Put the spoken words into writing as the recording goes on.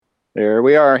There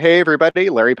we are. Hey, everybody.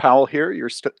 Larry Powell here. Your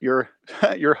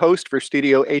your host for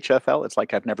Studio HFL. It's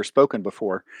like I've never spoken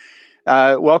before.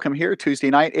 Welcome here, Tuesday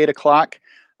night, 8 o'clock.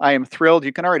 I am thrilled.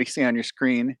 You can already see on your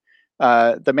screen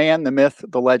the man, the myth,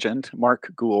 the legend,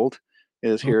 Mark Gould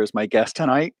is Oh, here as my guest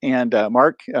tonight. And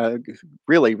Mark,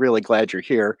 really, really glad you're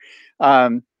here.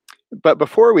 Um, but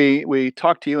before we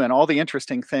talk to you and all the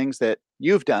interesting things that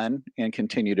you've done and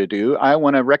continue to do, I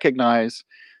want to recognize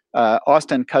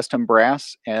Austin Custom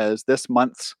Brass as this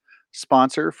month's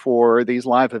sponsor for these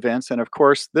live events. And of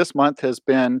course, this month has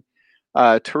been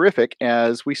terrific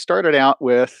as we started out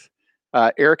with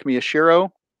Eric Miyashiro.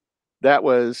 That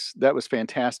was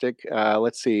fantastic.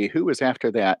 Let's see who was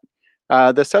after that.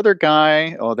 This other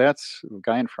guy. Oh, that's the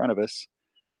guy in front of us.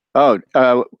 Oh,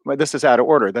 this is out of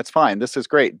order. That's fine. This is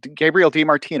great. Gabriel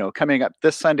DiMartino coming up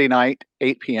this Sunday night,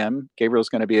 8 p.m. Gabriel's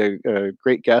going to be a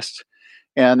great guest.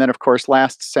 And then, of course,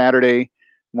 last Saturday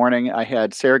morning, I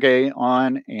had Sergey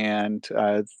on, and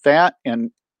that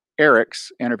and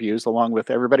Eric's interviews, along with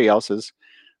everybody else's,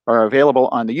 are available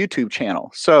on the YouTube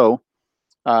channel. So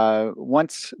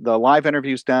once the live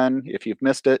interview's done, if you've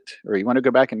missed it or you want to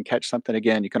go back and catch something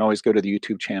again, you can always go to the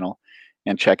YouTube channel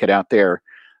and check it out there.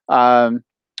 Um,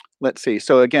 let's see.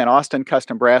 So again, Austin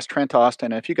Custom Brass, Trent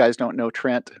Austin. If you guys don't know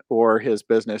Trent or his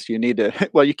business, you need to,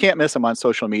 well, you can't miss him on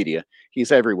social media.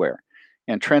 He's everywhere.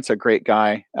 And Trent's a great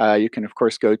guy. You can, of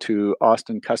course, go to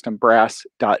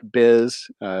austincustombrass.biz.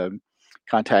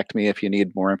 Contact me if you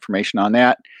need more information on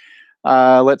that.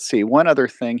 Let's see. One other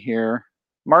thing here.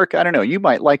 Mark, I don't know. You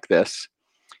might like this.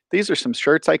 These are some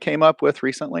shirts I came up with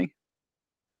recently.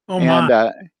 oh my.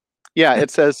 And yeah,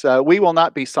 it says, "We will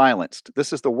not be silenced."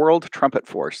 This is the World Trumpet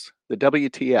Force, the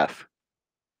WTF.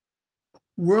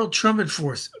 World Trumpet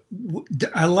Force.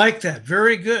 I like that.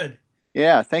 Very good.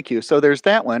 Yeah, thank you. So there's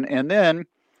that one. And then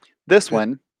this Good.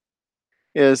 one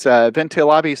is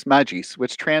Ventilabis Magis,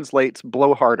 which translates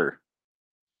blow harder.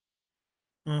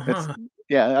 It's, Uh-huh.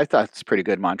 yeah, I thought it's a pretty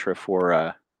good mantra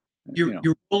for, you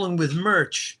You're rolling with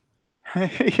merch. know,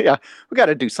 yeah, we got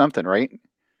to do something, right?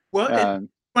 Well, it's Um,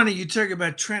 funny you talk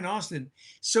about Trent Austin.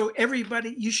 So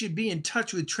everybody, you should be in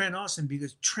touch with Trent Austin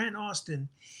because Trent Austin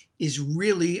is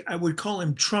really, I would call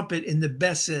him trumpet in the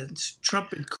best sense,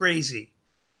 trumpet crazy.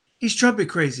 He's trumpet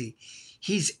crazy.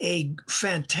 He's a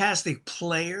fantastic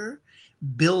player,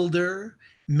 builder,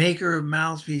 maker of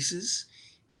mouthpieces.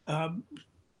 Um,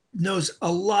 Knows a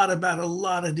lot about a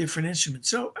lot of different instruments.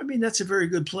 So, I mean, that's a very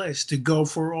good place to go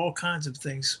for all kinds of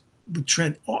things with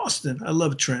Trent Austin. I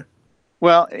love Trent.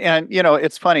 well, and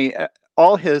it's funny.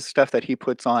 All his stuff that he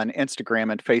puts on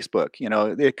Instagram and Facebook,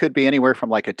 it could be anywhere from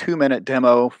like a 2-minute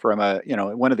demo from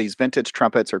one of these vintage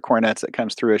trumpets or cornets that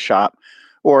comes through a shop,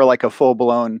 or like a full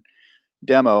blown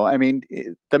demo. I mean,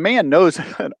 the man knows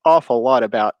an awful lot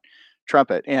about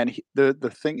trumpet, and the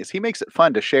thing is, he makes it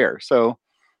fun to share. So,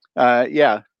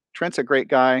 yeah, Trent's a great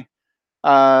guy.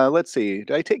 Let's see.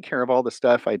 Did I take care of all the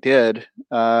stuff I did?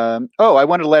 Oh, I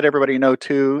wanted to let everybody know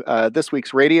too. This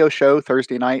week's radio show,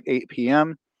 Thursday night, 8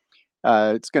 p.m.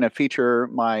 It's going to feature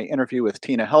my interview with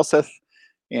Tina Helseth,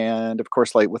 and of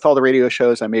course, like with all the radio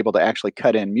shows, I'm able to actually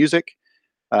cut in music,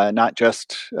 not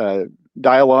just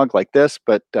dialogue like this,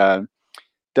 but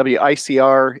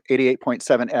WICR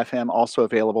 88.7 FM also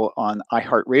available on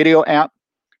iHeartRadio app,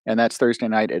 and that's Thursday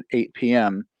night at 8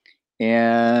 p.m.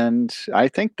 And I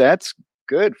think that's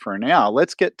good for now.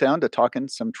 Let's get down to talking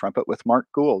some trumpet with Mark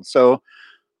Gould. So,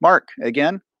 Mark,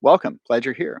 again, welcome. Glad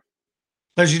you're here.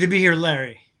 Pleasure to be here,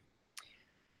 Larry.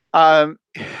 Um,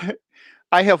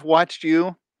 I have watched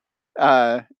you.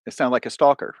 It sounds like a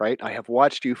stalker, right? I have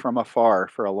watched you from afar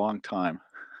for a long time.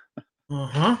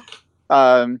 Uh-huh.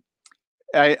 Um,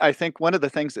 I think one of the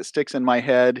things that sticks in my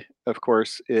head, of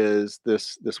course, is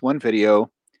this one video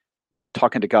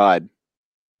talking to God,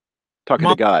 talking to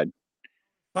Mom God,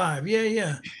 five.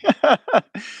 Yeah, yeah.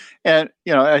 and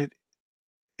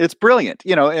it's brilliant.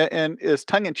 And as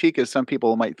tongue in cheek as some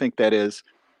people might think that is,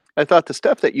 I thought the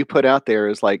stuff that you put out there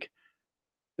is like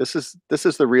this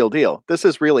is the real deal. This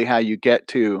is really how you get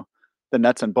to the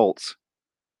nuts and bolts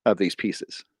of these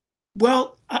pieces.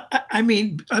 Well, I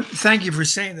mean, thank you for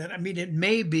saying that. I mean, it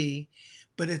may be,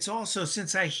 but it's also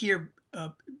since I hear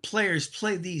players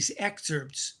play these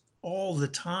excerpts all the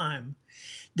time,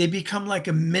 they become like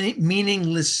a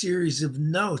meaningless series of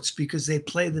notes because they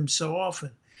play them so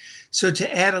often. So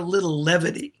to add a little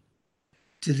levity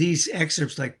to these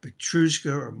excerpts like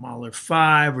Petrushka or Mahler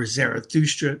 5 or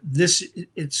Zarathustra,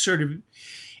 it's sort of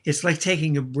it's like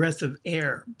taking a breath of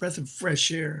air, breath of fresh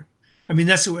air. I mean,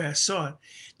 that's the way I saw it.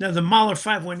 Now, the Mahler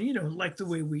 5 one, like the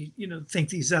way we, think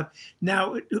these up.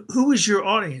 Now, who is your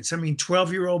audience? I mean,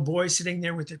 12-year-old boys sitting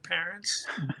there with their parents,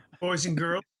 boys and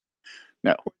girls?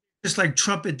 No. Just like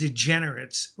trumpet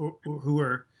degenerates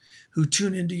or who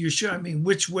tune into your show. I mean,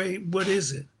 which way? What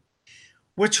is it?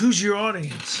 Who's your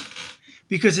audience?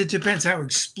 Because it depends how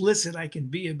explicit I can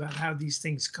be about how these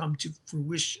things come to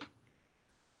fruition.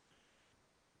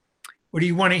 Or do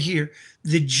you want to hear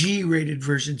the G-rated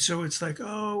version? So it's like,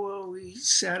 oh, well, we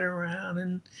sat around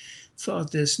and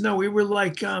thought this. No, we were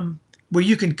like, well,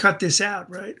 you can cut this out,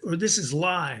 right? Or this is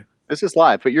live. This is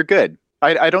live, but you're good.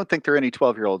 I don't think there are any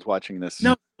 12-year-olds watching this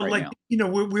No, right like, now.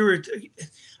 we were.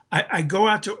 I go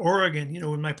out to Oregon,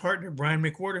 with my partner Brian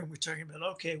McWhorter. We're talking about,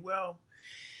 okay, well,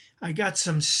 I got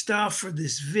some stuff for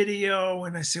this video,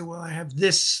 and I said, well, I have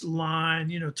this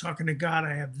line, talking to God.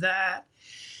 I have that.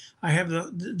 I have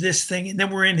this thing, and then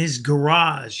we're in his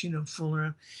garage, fooling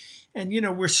around,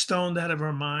 and we're stoned out of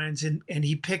our minds, and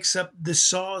he picks up the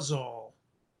Sawzall,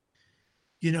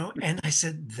 and I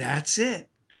said, that's it.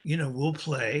 We'll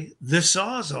play the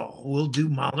Sawzall. We'll do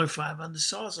Mahler 5 on the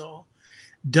Sawzall.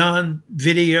 Done,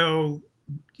 video,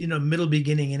 middle,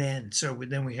 beginning, and end. So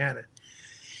then we had it.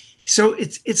 So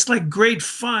it's like great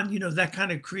fun, that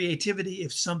kind of creativity.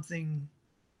 If something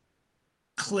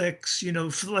clicks,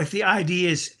 like the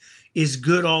idea is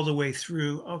good all the way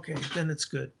through, okay, then it's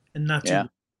good and not Yeah.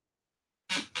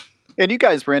 too. And you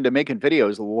guys were into making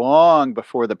videos long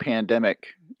before the pandemic,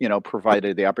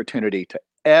 provided the opportunity to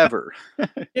ever.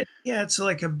 Yeah, it's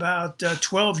like about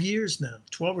 12 years now,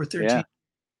 12 or 13. Yeah.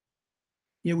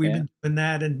 Yeah, we've Yeah. been doing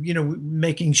that, and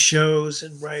making shows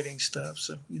and writing stuff.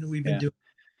 So we've been Yeah. doing.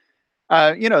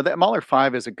 That Mahler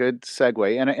 5 is a good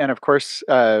segue, and of course,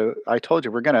 I told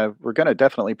you we're gonna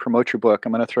definitely promote your book.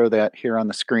 I'm gonna throw that here on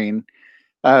the screen.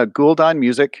 Gould on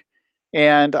Music,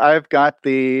 and I've got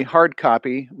the hard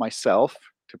copy myself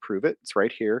to prove it. It's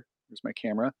right here. Here's my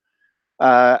camera.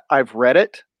 I've read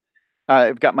it.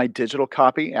 I've got my digital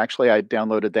copy. Actually, I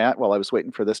downloaded that while I was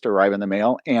waiting for this to arrive in the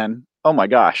mail, and oh my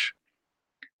gosh!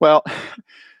 Well,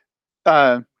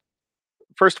 uh,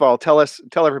 first of all, tell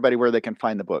everybody where they can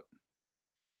find the book.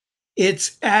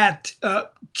 It's at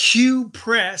qpress.ca.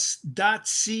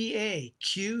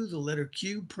 Q, the letter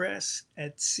Q, press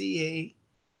at CA.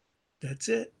 That's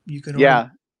it. You can order, Yeah,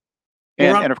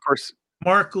 or on and of course,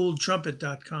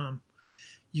 markgouldtrumpet.com.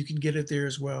 You can get it there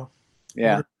as well.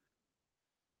 yeah. Order.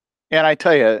 And I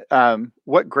tell you,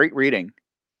 what great reading.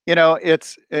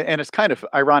 It's kind of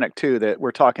ironic too that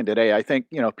we're talking today. I think,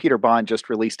 Peter Bond just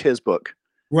released his book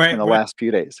in Right, the right. last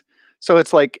few days. So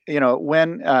it's like,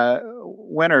 when's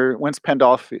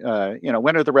Pendolph,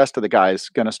 when are the rest of the guys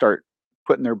going to start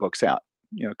putting their books out?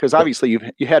 Because obviously you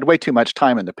had way too much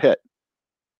time in the pit.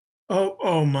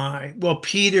 Oh my. Well,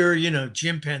 Peter,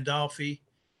 Jim Pandolfi.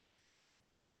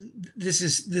 This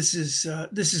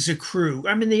is a crew.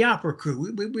 I mean, the opera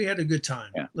crew. We had a good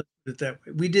time. Yeah. Let's put it that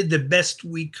way. We did the best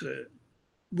we could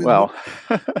with what.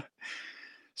 Well,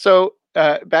 so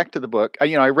back to the book.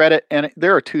 I read it, and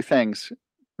there are two things,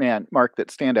 man, Mark,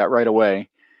 that stand out right away.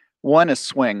 One is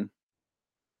swing.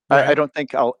 I Right, don't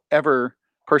think I'll ever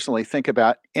personally think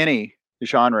about any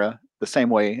genre the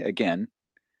same way again.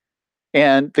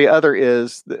 And the other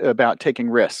is about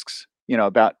taking risks,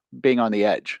 about being on the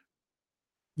edge.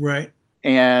 right.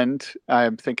 And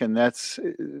I'm thinking that's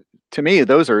to me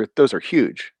those are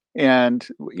huge. And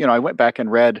I went back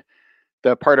and read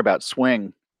the part about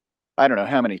swing. I don't know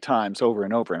how many times over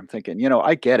and over. I'm thinking,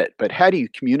 I get it, but how do you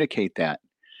communicate that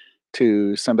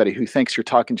to somebody who thinks you're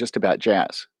talking just about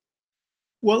jazz?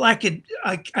 Well, I could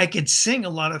sing a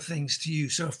lot of things to you.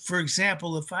 So, for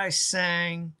example, if I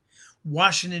sang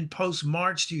Washington Post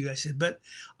March to you, I said, but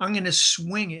I'm going to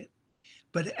swing it,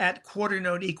 but at quarter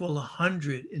note equal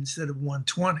 100 instead of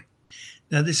 120.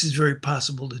 Now, this is very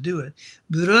possible to do it.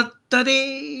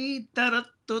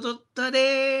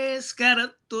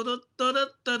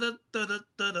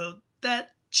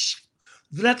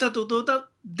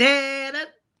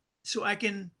 So I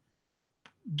can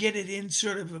get it in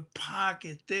sort of a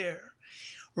pocket there.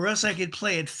 Or else I could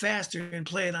play it faster and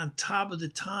play it on top of the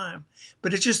time.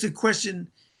 But it's just a question.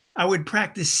 I would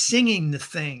practice singing the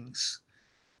things.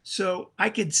 So I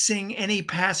could sing any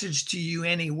passage to you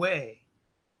anyway.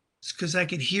 Because I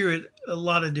could hear it a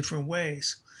lot of different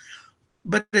ways.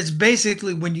 But it's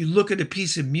basically when you look at a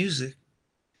piece of music,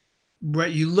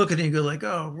 right? You look at it and go like,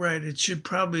 oh, right,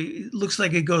 it looks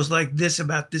like it goes like this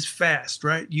about this fast,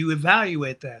 right? You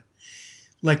evaluate that.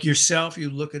 Like yourself, you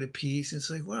look at a piece, and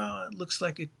it's like, well, it looks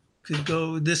like it could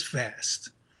go this fast.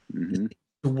 Mm-hmm.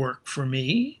 To work for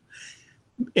me.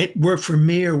 It worked for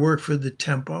me or work for the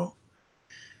tempo.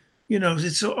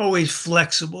 It's always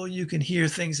flexible. You can hear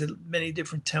things at many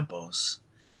different tempos.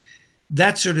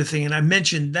 That sort of thing. And I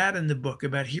mentioned that in the book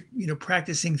about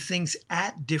practicing things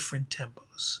at different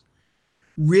tempos.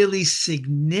 really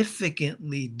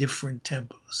significantly different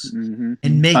tempos Mm-hmm.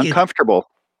 and make it, Uncomfortable.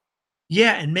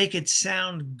 yeah, and make it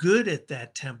sound good at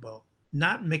that tempo,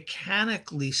 not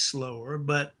mechanically slower,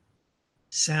 but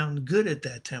sound good at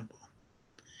that tempo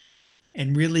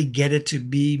and really get it to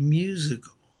be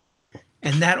musical.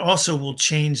 And that also will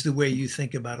change the way you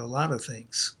think about a lot of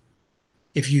things.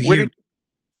 If you Where hear,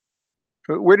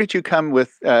 did where did you come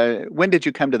with? When did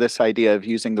you come to this idea of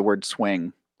using the word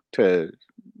swing to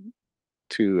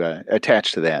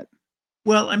attach to that?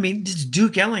 well, I mean, this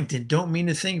Duke Ellington don't mean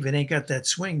a thing if it ain't got that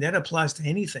swing. That applies to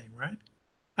anything, right?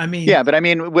 I mean, Yeah, but I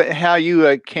mean, how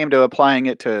you came to applying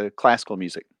it to classical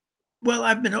music. well,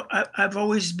 I've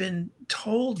always been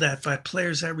told that by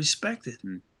players I respected.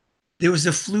 Hmm. There was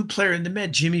a flute player in the Met,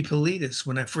 Jimmy Politis,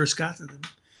 when I first got to them.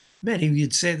 Man, he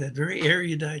would say that, very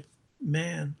erudite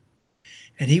man.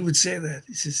 And he would say that.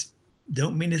 He says,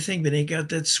 don't mean a thing, but ain't got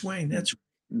that swing. That's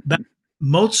about Mhm.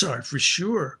 Mozart for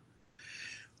sure.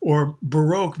 Or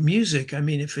Baroque music. I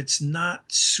mean, if it's not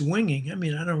swinging, I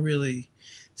mean, I don't really,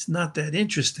 it's not that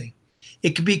interesting.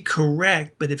 It could be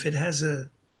correct, but if it has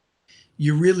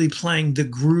you're really playing the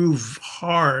groove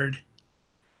hard.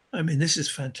 I mean, this is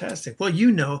fantastic. Well,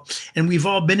 and we've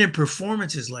all been in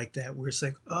performances like that where it's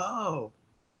like, oh,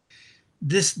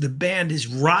 the band is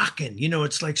rocking.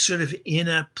 It's like sort of in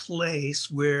a place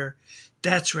where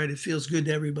that's right. It feels good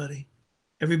to everybody.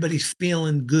 Everybody's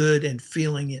feeling good and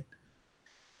feeling it.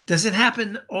 Doesn't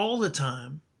happen all the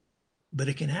time, but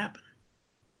it can happen.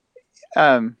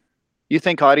 Um, you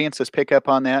think audiences pick up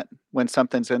on that when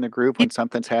something's in the groove, when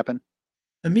something's happened?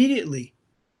 Immediately,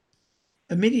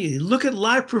 immediately. Look at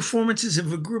live performances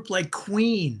of a group like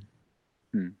Queen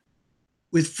Hmm.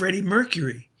 with Freddie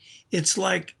Mercury. It's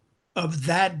like of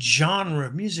that genre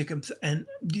of music. And,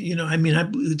 I mean,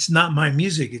 it's not my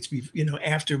music. It's,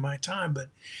 after my time, but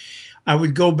I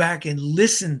would go back and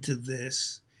listen to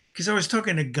this because I was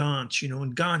talking to Gaunch,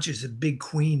 and Gaunch is a big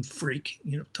Queen freak,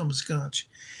 Thomas Gaunch.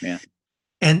 Yeah.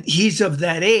 And he's of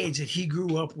that age that he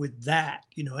grew up with that.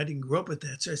 I didn't grow up with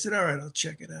that. So I said, all right, I'll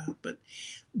check it out. But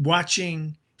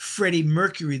watching Freddie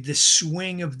Mercury, the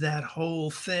swing of that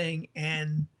whole thing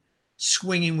and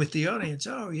swinging with the audience,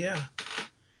 oh, yeah,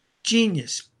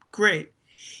 genius, great.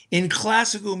 In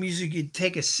classical music, you'd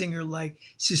take a singer like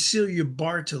Cecilia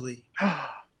Bartoli.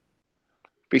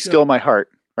 Be So, still my heart,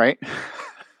 right?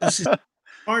 so Cecilia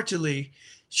Bartoli,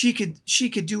 she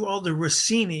could do all the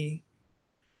Rossini.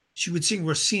 She would sing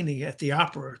Rossini at the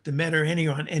opera, the Met, or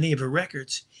on any of her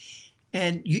records.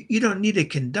 And you don't need a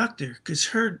conductor because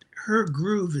her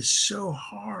groove is so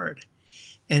hard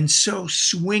and so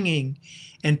swinging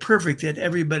and perfect that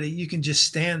you can just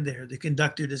stand there. The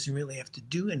conductor doesn't really have to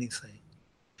do anything.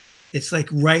 It's like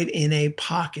right in a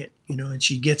pocket, and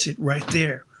she gets it right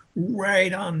there,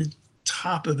 right on the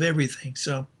top of everything.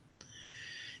 So You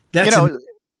that's a know,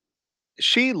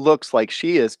 she looks like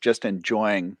she is just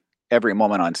enjoying every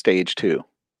moment on stage too.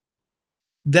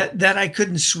 that I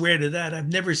couldn't swear to that.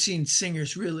 I've never seen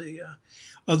singers really,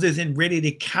 other than ready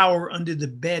to cower under the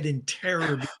bed in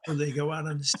terror before they go out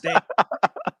on the stage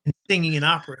and singing an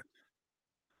opera.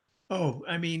 Oh,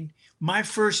 I mean, my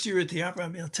first year at the opera, I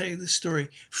mean, I'll tell you this story.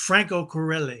 Franco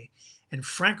Corelli. And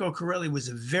Franco Corelli was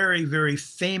a very, very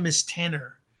famous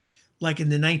tenor, like in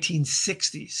the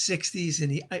 1960s, 60s.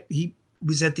 And he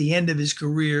was at the end of his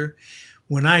career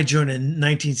when I joined in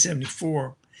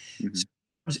 1974. Mhm.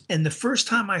 And the first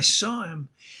time I saw him,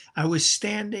 I was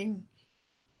standing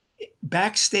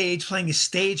backstage playing a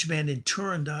stage band in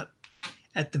Turandot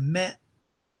at the Met.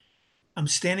 I'm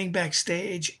standing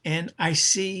backstage and I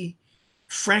see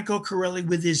Franco Corelli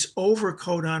with his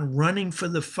overcoat on running for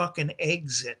the fucking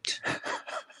exit.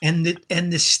 And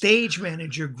the stage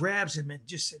manager grabs him and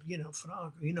just said,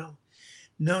 Franco,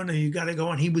 no, you got to go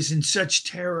on. He was in such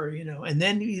terror, and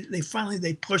then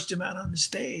they pushed him out on the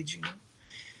stage. And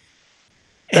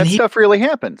That he, stuff really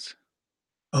happens.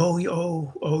 oh,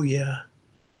 yeah.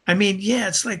 I mean, yeah,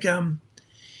 it's like,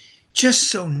 just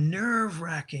so nerve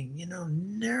wracking,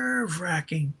 nerve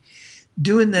wracking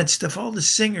doing that stuff. All the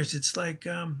singers, it's like,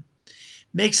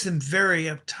 makes them very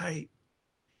uptight.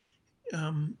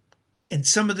 Um, and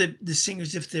some of the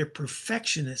singers, if they're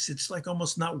perfectionists, it's like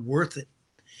almost not worth it.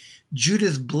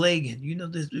 Judith Blagan,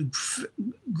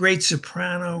 the great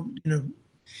soprano,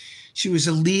 she was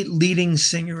a leading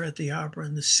singer at the opera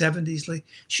in the 70s. Like,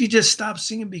 she just stopped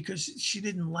singing because she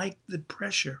didn't like the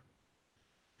pressure.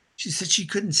 She said she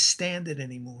couldn't stand it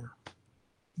anymore. Oh,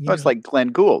 You it's know, like Glenn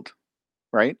Gould,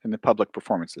 right? In the public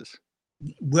performances.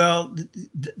 well,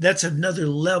 that's another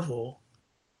level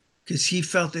because he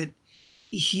felt that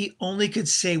he only could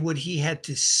say what he had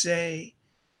to say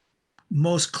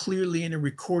most clearly in a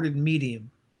recorded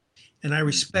medium. And I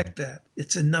respect that.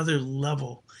 It's another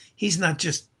level. He's not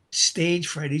just stage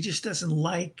fright. He just doesn't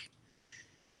like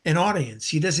an audience.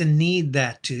 He doesn't need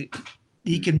that to,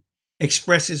 he can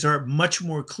express his art much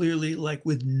more clearly, like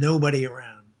with nobody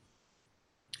around.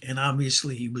 And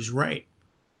obviously he was right.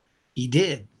 He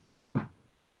did.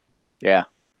 Yeah.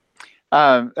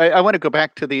 I want to go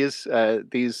back to these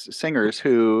singers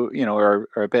who, are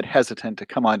a bit hesitant to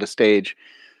come onto stage.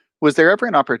 Was there ever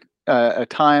a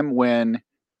time when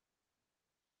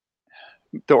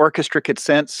the orchestra could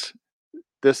sense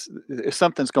this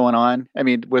something's going on? I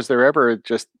mean, was there ever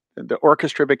just the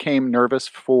orchestra became nervous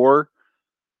for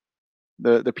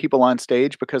the people on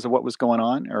stage because of what was going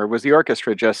on, or was the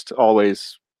orchestra just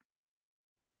always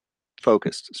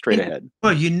focused straight ahead?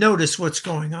 Well, you notice what's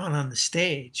going on the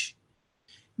stage.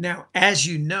 Now, as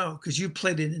you know, because you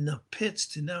played it in enough pits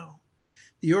to know,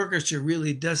 the orchestra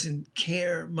really doesn't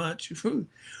care much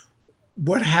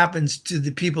what happens to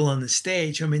the people on the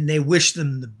stage. I mean, they wish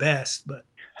them the best, but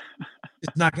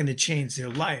it's not going to change their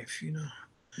life,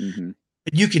 Mm-hmm.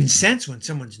 But you can sense when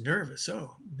someone's nervous.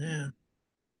 Oh, man.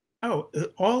 Oh,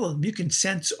 all of them. You can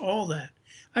sense all that.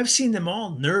 I've seen them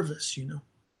all nervous.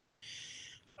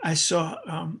 I saw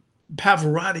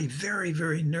Pavarotti very,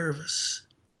 very nervous.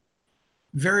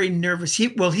 Very nervous. He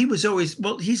was always,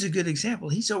 he's a good example.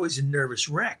 He's always a nervous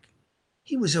wreck.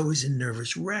 He was always a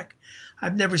nervous wreck.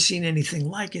 I've never seen anything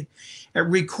like it. At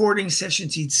recording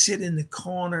sessions, he'd sit in the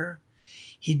corner.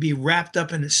 He'd be wrapped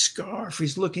up in a scarf.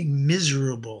 He's looking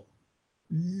miserable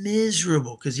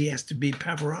because he has to be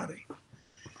Pavarotti.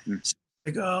 It's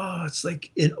like, oh, it's like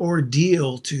an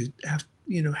ordeal to have,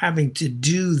 having to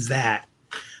do that.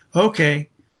 Okay,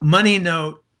 money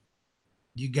note.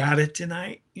 You got it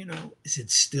tonight. Is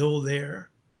it still there?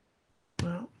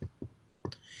 Well,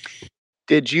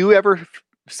 Did you ever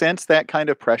sense that kind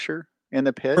of pressure in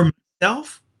the pit? for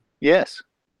myself? Yes.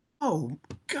 Oh,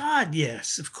 God,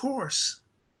 yes, of course.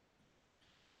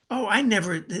 Oh, I'm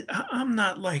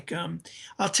not like,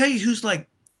 I'll tell you who's like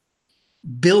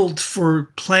billed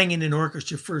for playing in an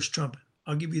orchestra first trumpet.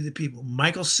 I'll give you the people: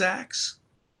 Michael Sachs,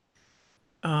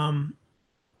 Hooten,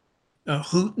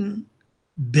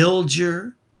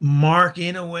 Bilger, Mark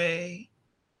Inouye,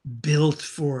 built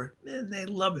for it. Man, they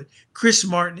love it. Chris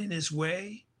Martin in his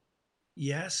way,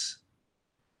 yes.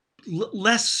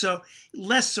 Less so.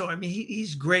 I mean,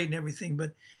 he's great and everything,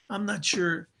 but I'm not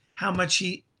sure how much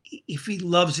if he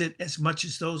loves it as much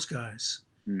as those guys.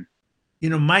 Mm.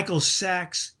 Michael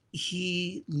Sachs,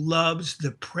 he loves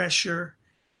the pressure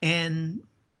and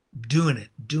doing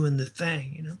the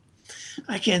thing.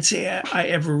 I can't say I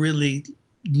ever really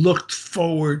looked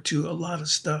forward to a lot of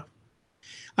stuff.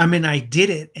 I mean, I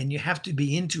did it, and you have to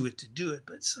be into it to do it,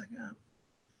 but it's like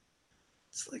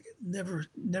it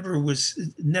never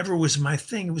was my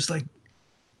thing. It was like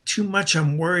too much.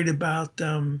 I'm worried about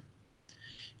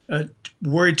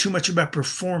worried too much about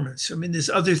performance. I mean, there's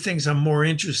other things I'm more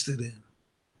interested in.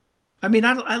 I mean,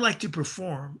 I like to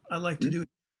perform. I like to do it.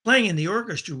 Playing in the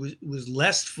orchestra was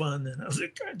less fun than other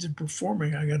kinds of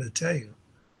performing, I got to tell you,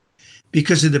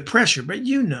 because of the pressure. But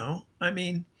I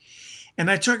mean,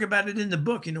 and I talk about it in the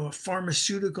book, a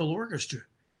pharmaceutical orchestra.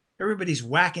 Everybody's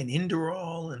whacking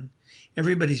Inderal and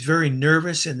everybody's very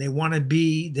nervous and they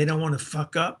don't want to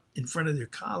fuck up in front of their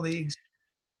colleagues.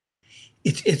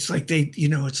 It's like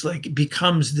it's like it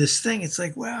becomes this thing. It's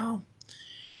like, well,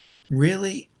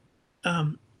 really?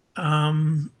 No,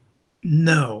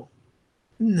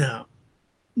 no,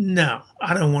 no,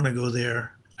 I don't want to go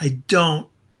there. I don't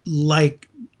like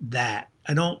that.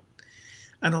 I don't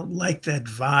like that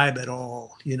vibe at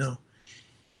all.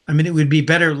 I mean, it would be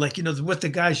better, like, what the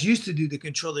guys used to do to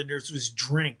control their nerves was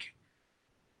drink.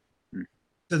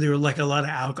 So they were like a lot of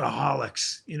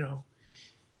alcoholics, and,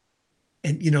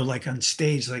 like on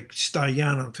stage, like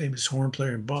Staliano, famous horn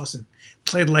player in Boston,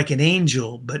 played like an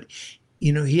angel, but,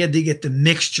 he had to get the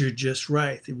mixture just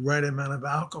right, the right amount of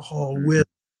alcohol with,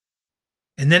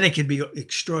 and then it could be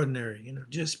extraordinary,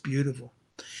 just beautiful.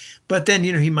 But then,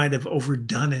 he might have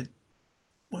overdone it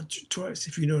once or twice,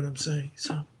 if you know what I'm saying.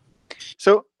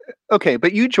 So, okay,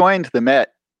 but you joined the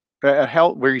Met.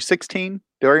 Were you 16?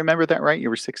 Do I remember that right?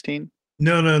 You were 16?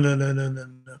 No.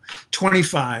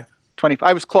 25. 25.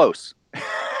 I was close.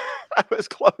 I was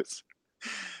close.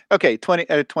 Okay,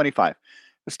 25.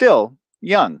 Still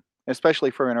young,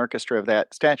 especially for an orchestra of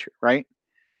that stature, right?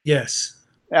 Yes.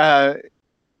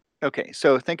 Okay,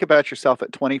 so think about yourself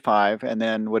at 25, and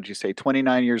then what did you say?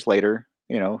 29 years later,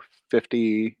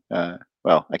 50.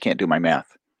 Well, I can't do my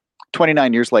math.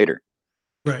 29 years later.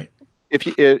 Right.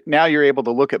 Now you're able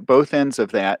to look at both ends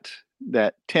of that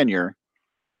tenure,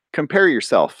 compare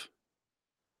yourself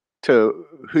to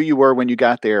who you were when you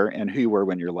got there and who you were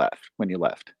when you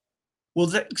left?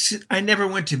 Well, I never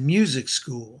went to music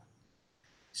school,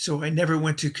 so I never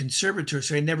went to conservatory,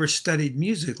 so I never studied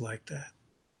music like that.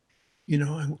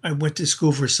 I went to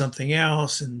school for something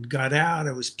else and got out.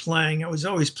 I was playing. I was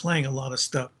always playing a lot of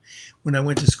stuff. When I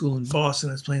went to school in Boston,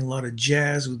 I was playing a lot of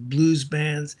jazz with blues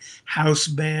bands, house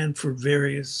band for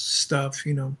various stuff.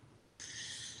 And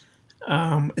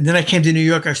then I came to New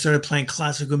York. I started playing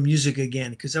classical music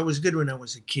again because I was good when I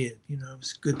was a kid. I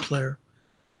was a good player.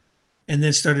 And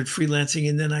then started freelancing.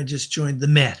 And then I just joined the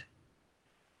Met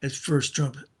as first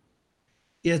trumpet.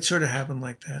 Yeah, it sort of happened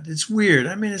like that. It's weird.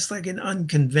 I mean, it's like an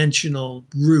unconventional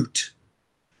route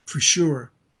for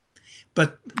sure.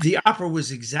 But the opera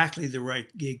was exactly the right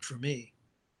gig for me.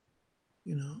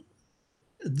 You know,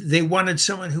 they wanted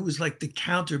someone who was like the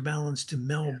counterbalance to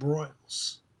Mel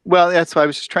Broyles. Well, that's why I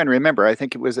was just trying to remember. I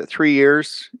think it was at 3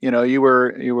 years. You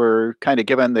were kind of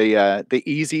given the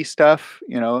easy stuff.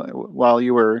 While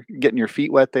you were getting your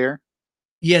feet wet there.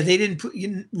 Yeah, they didn't put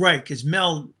you right because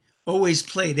Mel always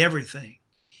played everything.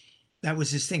 That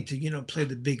was his thing to play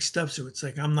the big stuff. So it's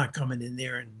like I'm not coming in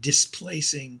there and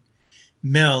displacing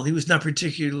Mel. He was not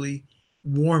particularly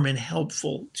warm and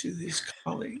helpful to his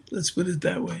colleague. Let's put it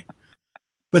that way.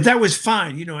 But that was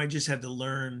fine. I just had to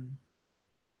learn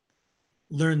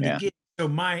the Yeah. gig. So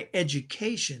my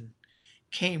education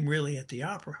came really at the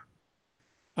opera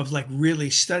of like really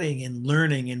studying and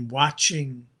learning and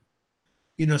watching,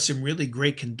 some really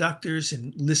great conductors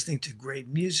and listening to great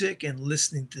music and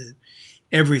listening to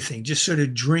everything, just sort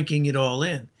of drinking it all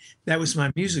in. That was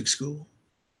my music school.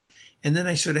 And then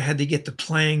I sort of had to get the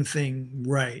playing thing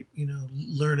right,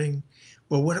 learning,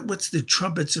 well, what's the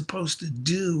trumpet supposed to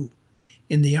do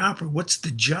in the opera? What's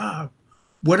the job?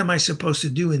 What am I supposed to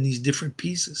do in these different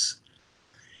pieces?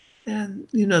 And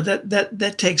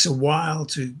that takes a while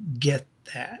to get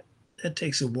that. That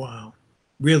takes a while.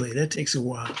 Really, that takes a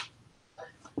while.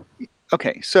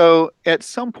 Okay. So at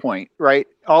some point, right,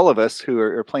 all of us who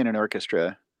are playing an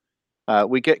orchestra,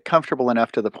 we get comfortable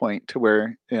enough to the point to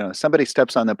where somebody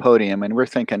steps on the podium and we're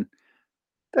thinking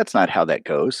that's not how that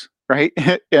goes, right?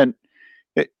 and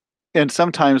it, and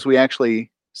sometimes we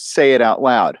actually say it out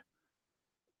loud.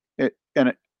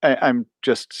 I'm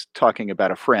just talking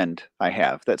about a friend I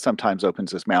have that sometimes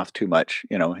opens his mouth too much,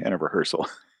 in a rehearsal.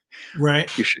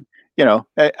 Right. You should,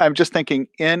 I'm just thinking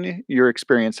in your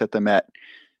experience at the Met,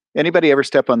 anybody ever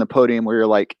step on the podium where you're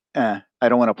like, I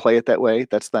don't want to play it that way.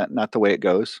 That's not the way it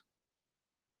goes.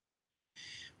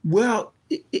 Well,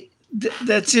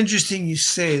 that's interesting you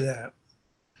say that.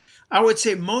 I would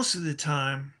say most of the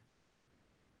time,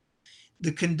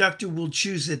 the conductor will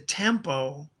choose a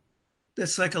tempo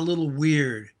that's like a little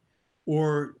weird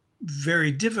or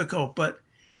very difficult. But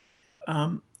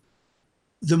um,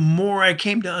 the more I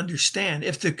came to understand,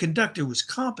 if the conductor was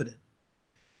competent,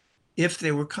 if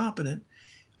they were competent,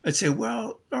 I'd say,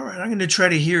 well, all right, I'm going to try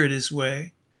to hear it his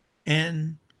way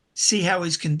and see how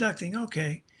he's conducting.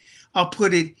 Okay, I'll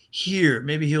put it here.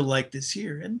 Maybe he'll like this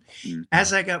here. And Mm-hmm.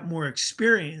 as I got more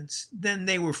experience, then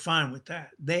they were fine with that.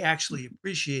 They actually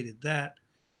appreciated that,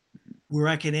 where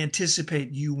I could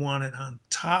anticipate you want it on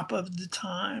top of the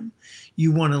time.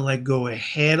 You want to like go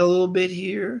ahead a little bit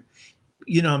here.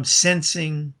 I'm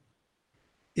sensing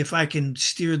if I can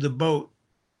steer the boat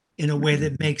in a way Mm-hmm.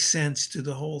 that makes sense to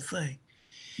the whole thing.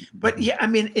 But yeah, I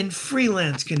mean, in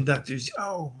freelance conductors,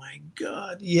 oh my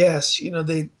God, yes,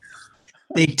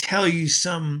 they tell you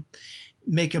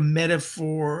make a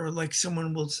metaphor, like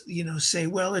someone will, say,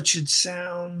 well, it should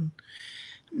sound,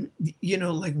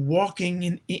 like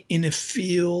walking in a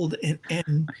field,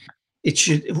 and it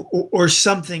should, or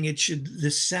something. The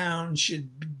sound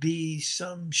should be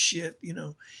some shit.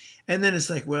 And then it's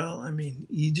like, well, I mean,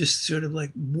 you just sort of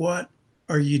like, what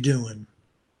are you doing?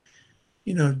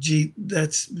 Gee,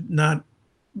 that's not,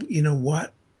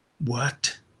 what?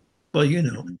 Well,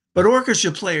 Mm-hmm. but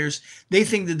orchestra players, they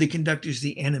think that the conductor's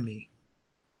the enemy.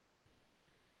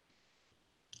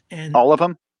 And All of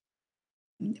them.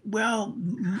 well,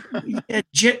 yeah,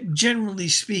 Mm-hmm. generally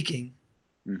speaking,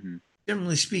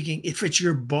 if it's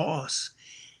your boss,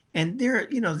 and there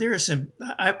are some,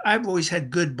 I've always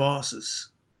had good bosses.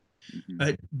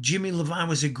 Mm-hmm. Jimmy Levine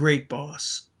was a great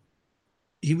boss.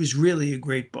 He was really a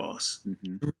great boss.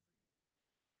 Mm-hmm.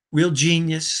 Real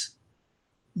genius,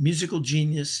 musical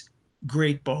genius,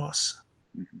 great boss.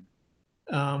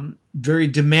 Mm-hmm. Very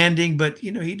demanding, but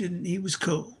he was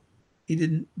cool. He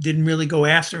didn't really go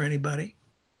after anybody.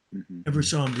 Mm-hmm. Never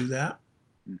saw him do that.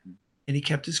 Mm-hmm. And he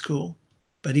kept his cool,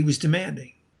 but he was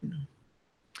demanding.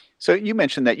 So you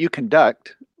mentioned that you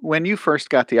conduct. When you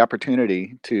first got the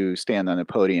opportunity to stand on the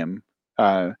podium,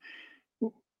 uh,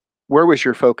 where was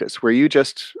your focus? Were you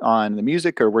just on the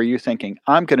music, or were you thinking,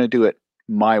 I'm going to do it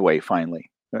my way finally?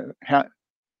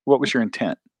 What was your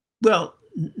intent? Well,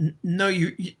 no,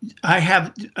 I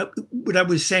have what I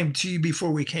was saying to you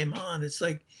before we came on. It's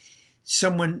like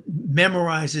someone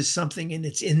memorizes something and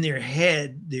it's in their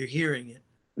head, they're hearing it,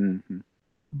 Hmm.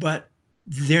 but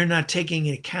they're not taking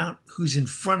into account who's in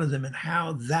front of them and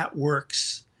how that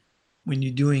works when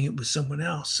you're doing it with someone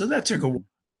else. So that took a while.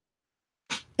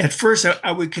 Hmm. At first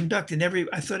I would conduct and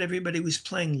I thought everybody was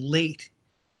playing late,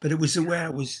 but it was the way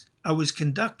I was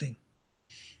conducting.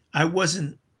 I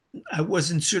wasn't I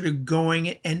wasn't sort of going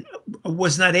and I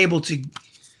was not able to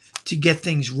get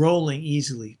things rolling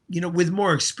easily. With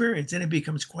more experience, then it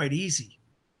becomes quite easy.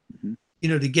 Hmm.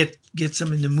 To get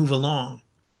something to move along.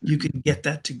 You Hmm. can get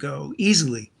that to go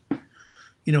easily.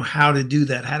 How to do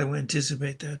that, how to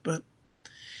anticipate that. But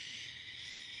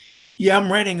yeah,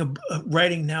 I'm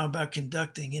writing now about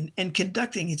conducting, and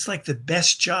conducting. It's like the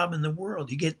best job in the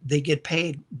world. They get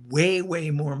paid way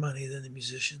more money than the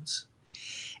musicians.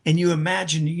 And you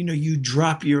imagine, you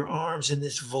drop your arms and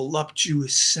this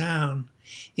voluptuous sound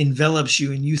envelops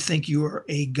you, and you think you are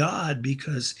a god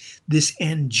because this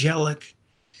angelic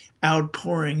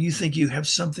outpouring, you think you have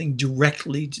something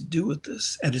directly to do with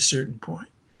this at a certain point.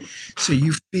 So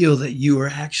you feel that you are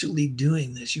actually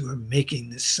doing this, you are making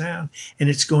this sound, and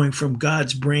it's going from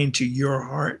God's brain to your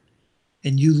heart,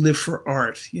 and you live for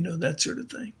art, that sort of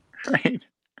thing. Right.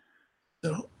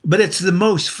 So, but it's the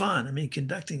most fun. I mean,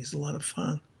 conducting is a lot of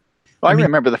fun. Well, I I mean,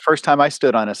 remember the first time I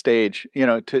stood on a stage,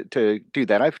 to do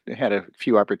that. I've had a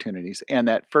few opportunities, and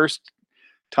that first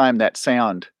time that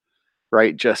sound,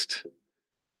 right, just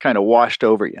kind of washed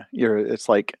over you. It's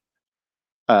like,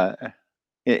 uh,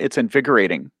 it's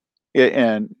invigorating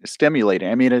and stimulating.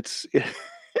 I mean, it's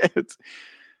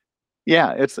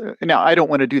yeah, it's now I don't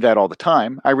want to do that all the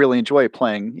time. I really enjoy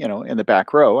playing, in the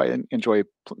back row. I enjoy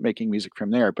making music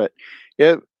from there, but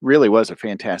it really was a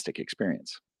fantastic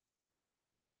experience.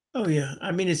 oh yeah,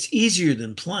 I mean, it's easier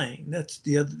than playing. That's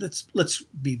the other. Let's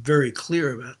be very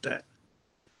clear about that.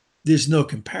 There's no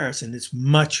comparison. It's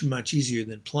much easier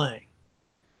than playing.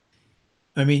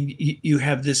 I mean, you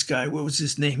have this guy. What was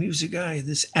his name? He was a guy,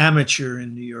 this amateur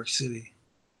in New York City,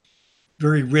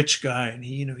 very rich guy, and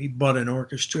he bought an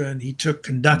orchestra and he took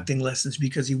conducting lessons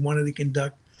because he wanted to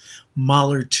conduct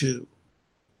Mahler two,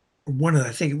 or I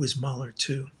think it was Mahler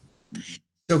two.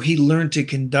 So he learned to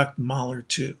conduct Mahler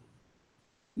two.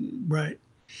 Right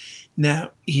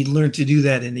now, he learned to do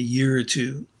that in a year or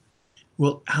two.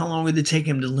 Well, how long would it take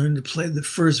him to learn to play the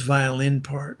first violin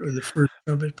part or the first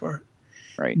trumpet part?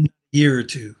 Right. A year or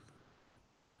two.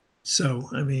 So,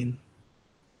 I mean,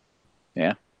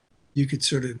 Yeah. you could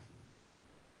sort of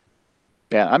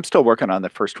Yeah. I'm still working on the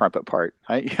first trumpet part.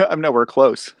 I'm nowhere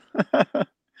close.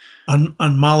 on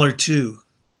Mahler too.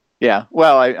 Yeah.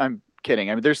 Well, I'm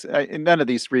kidding. I mean, none of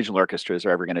these regional orchestras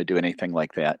are ever going to do anything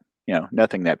like that.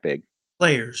 Nothing that big.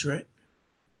 Players, right?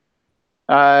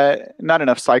 Not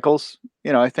enough cycles.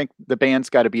 I think the band's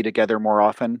got to be together more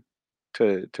often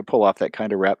to pull off that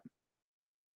kind of rep.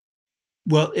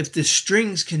 Well, if the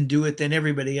strings can do it, then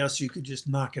everybody else you could just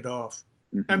knock it off.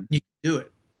 I mean, Hmm. you can do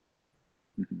it.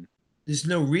 Hmm. There's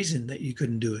no reason that you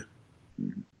couldn't do it.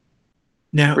 Hmm.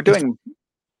 Now, We're doing.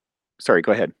 Sorry.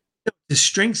 Go ahead. if the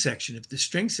string section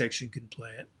can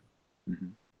play it, Hmm.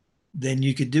 then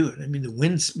you could do it. I mean, the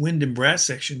wind and brass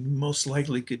section most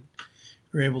likely could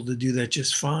are able to do that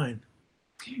just fine.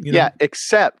 You know, Yeah,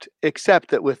 except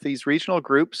that with these regional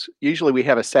groups, usually we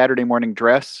have a Saturday morning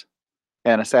dress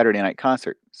and a Saturday night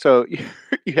concert. So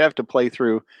you have to play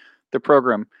through the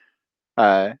program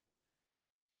uh,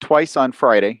 twice on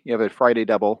Friday. You have a Friday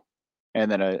double and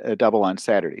then a double on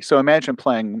Saturday. So imagine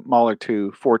playing Mahler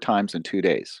 2 4 times in 2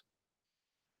 days.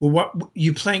 well, what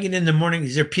you playing it in the morning?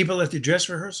 Is there people at the dress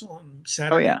rehearsal on Oh,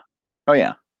 Saturday? yeah. Oh,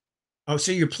 yeah. Oh,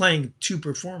 so you're playing two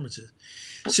performances.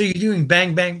 So you're doing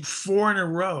bang bang four in a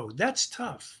row. That's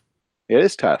tough. It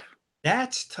is tough.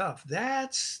 That's tough.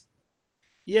 That's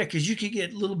yeah, because you could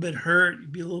get a little bit hurt,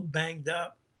 you'd be a little banged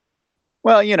up.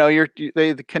 Well,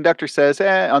 the conductor says,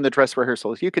 on the dress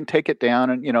rehearsals, you can take it down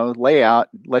and, lay out,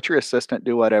 let your assistant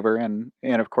do whatever. And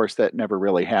of course, that never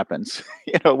really happens.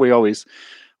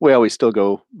 We always still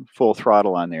go full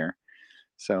throttle on there.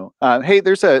 So, hey,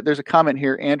 there's a comment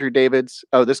here, Andrew Davids.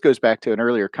 Oh, this goes back to an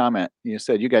earlier comment. You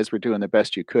said you guys were doing the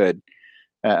best you could.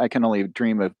 I can only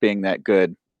dream of being that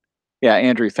good. Yeah,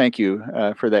 Andrew, thank you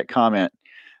for that comment.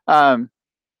 Um,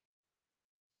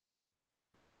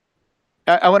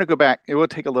 I want to go back. It will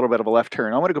take a little bit of a left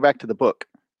turn. I want to go back to the book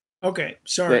Okay, that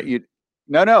sorry. you.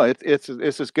 No, this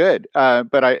is good.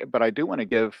 But I do want to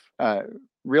give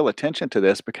real attention to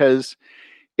this because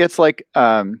it's like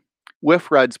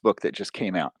Whiff Rudd's book that just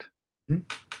came out. Mhm.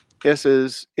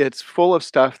 It's full of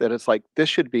stuff that it's like, this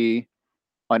should be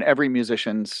on every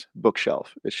musician's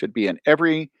bookshelf. It should be in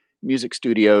every music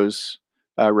studio's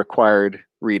required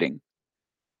reading.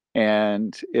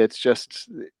 And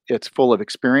it's full of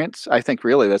experience. I think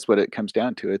really that's what it comes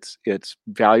down to. It's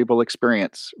valuable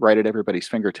experience right at everybody's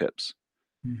fingertips.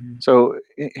 Mhm. So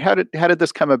how did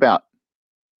this come about?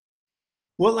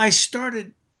 Well, I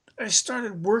started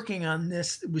working on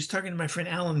this. I was talking to my friend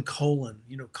Alan Colin.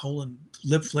 Colin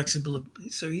lip flexibility.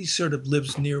 So he sort of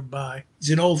lives nearby. He's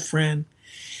an old friend.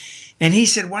 And he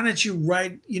said, why don't you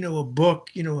write, a book,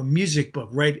 a music book,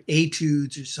 write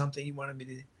etudes or something. He wanted me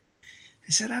to.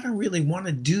 I said, I don't really want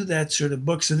to do that sort of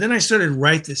book. So then I started to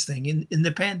write this thing in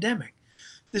the pandemic.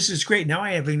 This is great. Now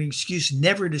I have an excuse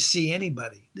never to see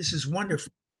anybody. This is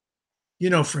wonderful.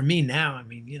 For me now, I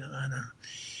mean, I don't.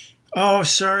 Oh,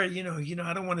 sorry,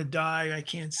 I don't want to die. I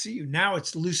can't see you. Now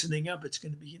it's loosening up. It's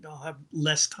going to be, I'll have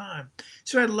less time.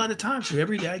 So I had a lot of time. So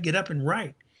every day I get up and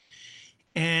write.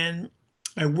 And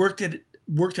I worked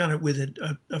on it with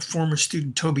a former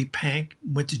student, Toby Pank,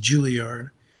 went to Juilliard.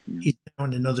 Mm. He's now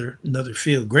in another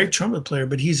field. Great trumpet player,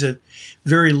 but he's a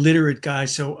very literate guy.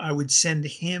 So I would send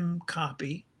him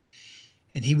copy,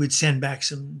 and he would send back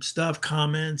some stuff,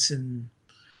 comments, and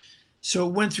so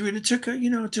it went through it. It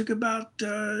took about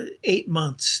 8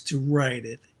 months to write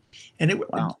it, and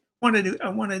Wow. I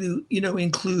wanted to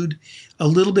include a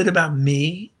little bit about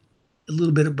me, a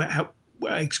little bit about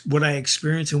what I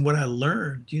experienced and what I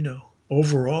learned,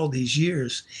 over all these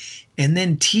years, and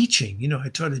then teaching. I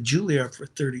taught at Juilliard for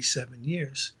 37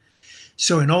 years,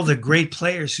 so and all the great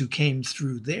players who came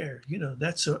through there,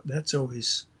 that's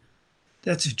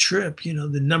a trip.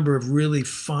 The number of really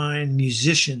fine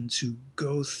musicians who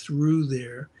go through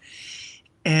there.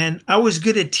 And I was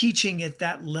good at teaching at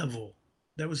that level.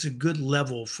 That was a good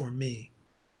level for me.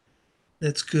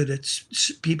 That's good at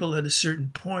people at a certain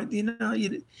point.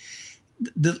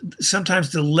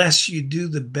 Sometimes the less you do,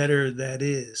 the better that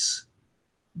is.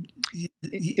 You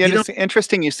And don't. it's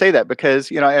interesting you say that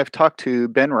because, I've talked to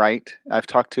Ben Wright, I've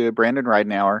talked to Brandon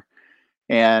Ridenauer,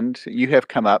 and you have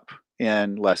come up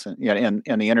in the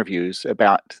interviews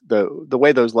about the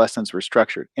way those lessons were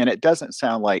structured. And it doesn't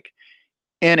sound like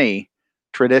any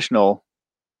traditional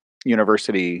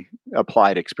university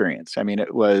applied experience. I mean,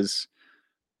 it was,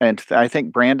 and I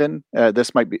think Brandon,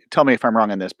 this might be, tell me if I'm wrong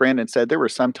on this. Brandon said there were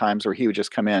some times where he would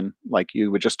just come in, like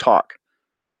you would just talk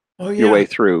Oh your yeah, way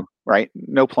through, right?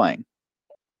 No playing.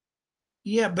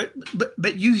 yeah. But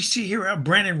you see here how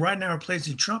Brandon Ridenauer plays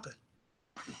the trumpet.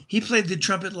 He played the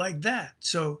trumpet like that.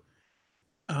 So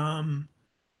um,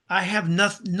 I have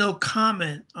no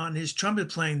comment on his trumpet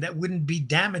playing that wouldn't be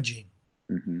damaging.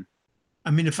 Hmm.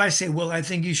 I mean, if I say, well, I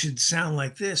think you should sound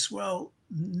like this, well,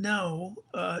 no,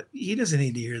 he doesn't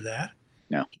need to hear that.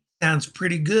 No. Sounds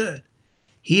pretty good.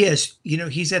 He's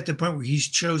at the point where he's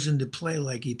chosen to play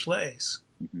like he plays.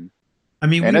 Hmm. I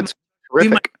mean, And it's we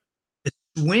might terrific. the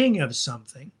swing of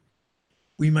something.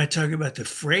 We might talk about the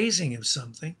phrasing of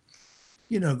something,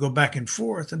 go back and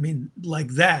forth. I mean, like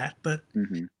that. But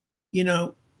Hmm. you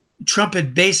know,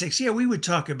 trumpet basics. Yeah, we would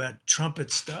talk about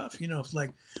trumpet stuff.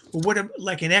 Like, well,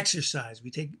 like an exercise?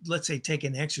 Let's say, take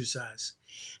an exercise.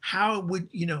 How would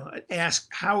ask?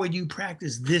 How would you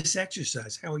practice this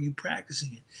exercise? How are you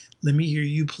practicing it? Let me hear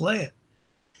you play it.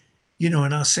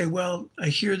 And I'll say, well, I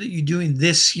hear that you're doing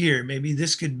this here. Maybe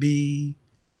this could be.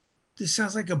 This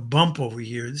sounds like a bump over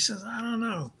here. This is, I don't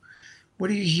know. What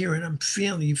are you hearing? I'm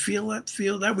feeling. You feel that?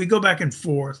 Feel that? We go back and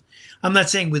forth. I'm not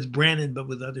saying with Brandon, but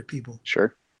with other people.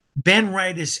 Sure. Ben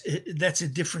Wright that's a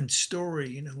different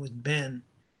story, with Ben.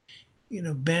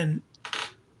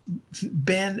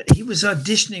 Ben he was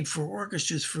auditioning for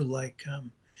orchestras for like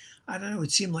I don't know,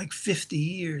 it seemed like 50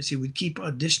 years. He would keep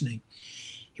auditioning.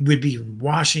 He would be in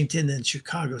Washington, then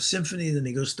Chicago Symphony, then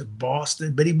he goes to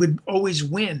Boston, but he would always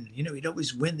win. He'd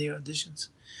always win the auditions.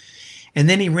 And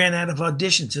then he ran out of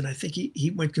auditions, and I think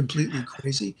he went completely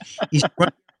crazy. He's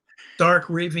stark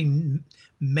raving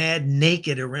mad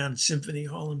naked around Symphony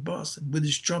Hall in Boston with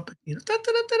his trumpet,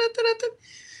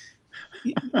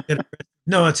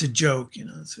 no, it's a joke,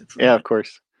 It's Yeah, of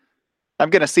course. I'm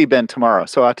going to see Ben tomorrow,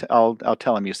 so I'll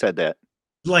tell him you said that.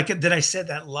 like that I said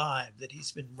that live, that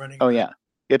he's been running Oh around. yeah,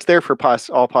 it's there for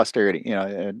all posterity.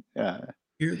 Hear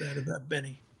that about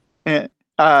Benny. And,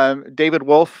 David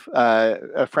Wolf,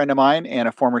 a friend of mine and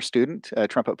a former student, a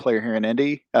trumpet player here in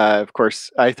Indy. Of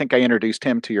course, I think I introduced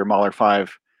him to your Mahler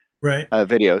 5 Right,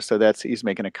 video, so he's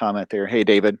making a comment there. Hey,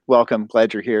 David, welcome.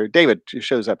 Glad you're here. David just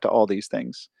shows up to all these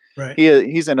things. right,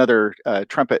 He's another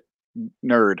trumpet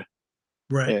nerd.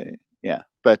 right. Uh, yeah,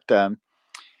 but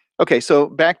Okay, so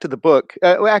back to the book.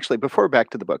 Well, actually, before back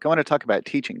to the book, I want to talk about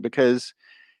teaching because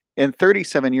in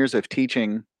 37 years of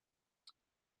teaching,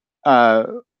 uh,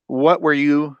 what were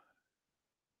you?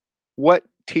 What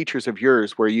teachers of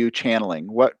yours were you channeling?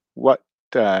 What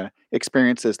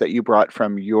experiences that you brought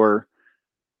from your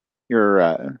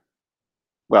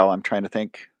well, I'm trying to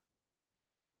think.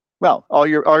 Well, all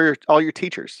your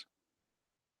teachers.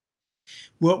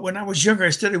 Well, when I was younger, I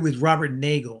studied with Robert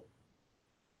Nagel,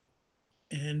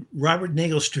 and Robert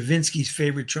Nagel, Stravinsky's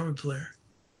favorite trumpet player.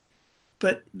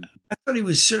 But I thought he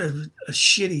was sort of a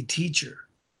shitty teacher,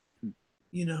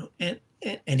 and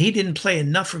he didn't play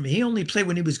enough for me. He only played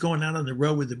when he was going out on the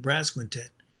road with the brass quintet.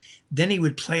 Then he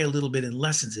would play a little bit in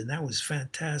lessons, and that was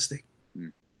fantastic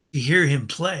Mm. to hear him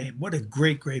play. What a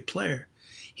great, great player.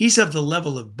 He's of the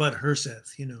level of Bud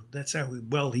Herseth. That's how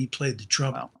well he played the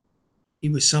trumpet. Wow. He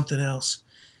was something else.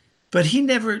 But he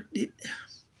never, I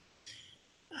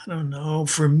don't know.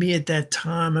 For me at that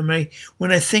time,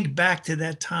 when I think back to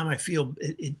that time, I feel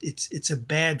it's a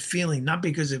bad feeling, not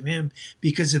because of him,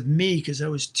 because of me, because I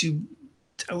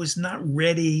was not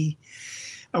ready.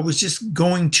 I was just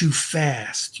going too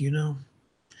fast.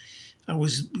 I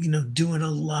was, doing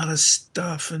a lot of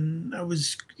stuff, and I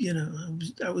was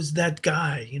that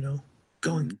guy,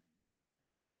 going,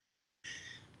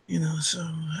 Mhm. so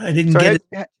I didn't So get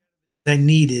had it I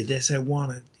needed as I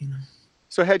wanted.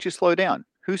 so had you slow down?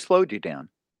 Who slowed you down?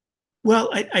 Well,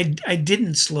 I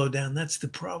didn't slow down. That's the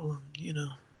problem.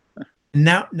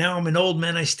 Now I'm an old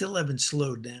man. I still haven't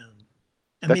slowed down.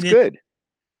 I That's mean, good.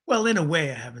 well, in a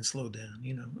way, I haven't slowed down.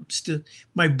 I'm still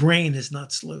my brain has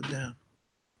not slowed down.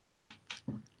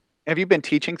 Have you been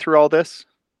teaching through all this?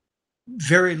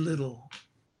 Very little,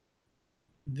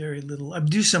 very little. I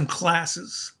do some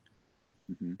classes,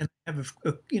 Hmm. and I have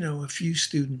a few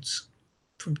students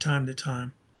from time to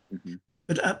time. Hmm.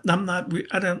 But I'm not.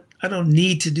 I don't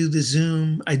need to do the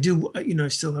Zoom. I do. I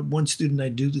still have one student. I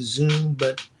do the Zoom,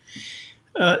 but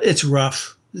it's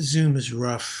rough. The Zoom is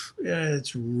rough. Yeah,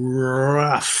 it's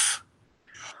rough.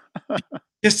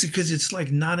 Just because it's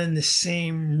like not in the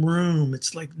same room.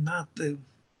 It's like not the.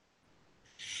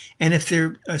 And if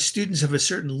they're students of a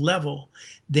certain level,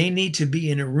 they need to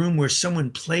be in a room where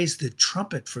someone plays the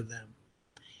trumpet for them,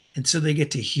 and so they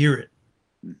get to hear it.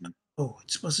 Hmm. Oh,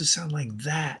 it's supposed to sound like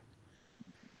that.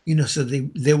 So they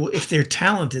will, if they're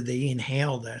talented, they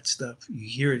inhale that stuff. You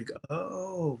hear it go,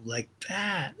 oh, like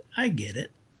that. I get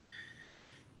it.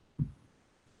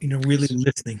 Really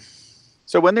listening.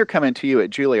 So when they're coming to you at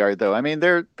Juilliard, though, I mean,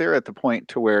 they're at the point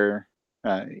to where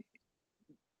uh,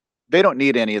 they don't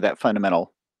need any of that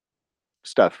fundamental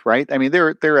stuff, right? I mean,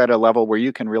 they're at a level where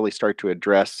you can really start to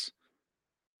address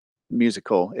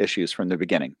musical issues from the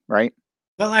beginning, right?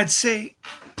 Well, I'd say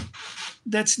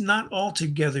that's not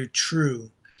altogether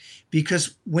true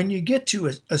because when you get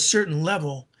to a certain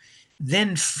level,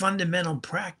 then fundamental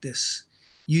practice,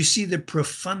 you see the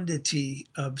profundity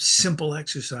of simple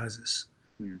exercises,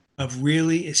 Mm. of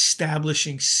really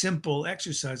establishing simple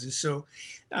exercises. So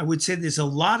I would say there's a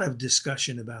lot of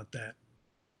discussion about that.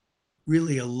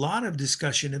 Really, a lot of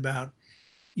discussion about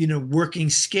working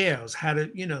scales, how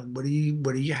to,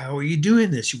 how are you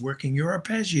doing this? You're working your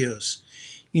arpeggios,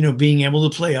 being able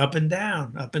to play up and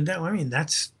down, up and down. I mean,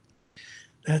 that's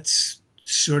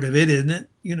sort of it, isn't it?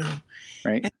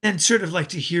 Right? And then sort of like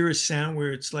to hear a sound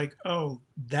where it's like, oh,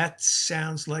 that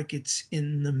sounds like it's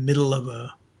in the middle of the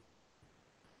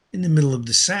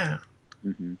sound.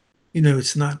 Hmm.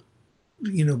 It's not,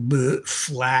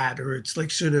 flat, or it's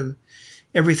like sort of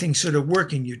everything sort of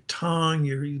working, your tongue,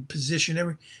 your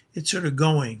position, it's sort of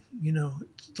going,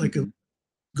 it's like a Hmm.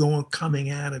 going coming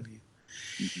out of you.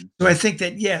 Hmm. So I think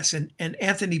that yes, and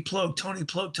Tony Plogue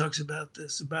talks about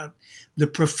this, about the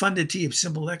profundity of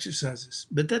simple exercises.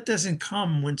 But that doesn't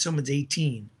come when someone's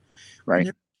 18. When Right?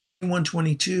 they're 21,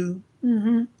 22,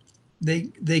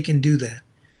 they can do that.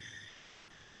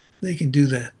 They can do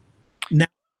that. Now,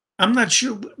 I'm not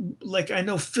sure. Like I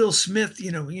know Phil Smith,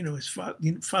 his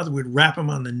father would rap him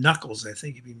on the knuckles. I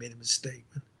think if he made a mistake,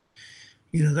 but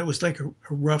that was like a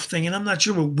rough thing. And I'm not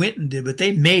sure what Winton did, but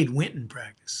they made Winton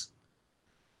practice.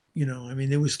 I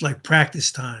mean, it was like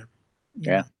practice time.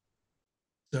 You Yeah.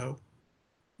 know,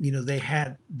 so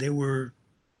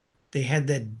they had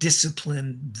that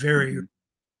discipline very. Hmm.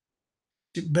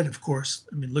 But of course,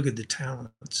 I mean, look at the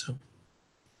talent. So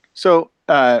So,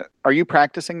 are you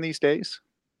practicing these days?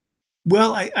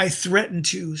 well, I threaten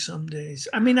to some days.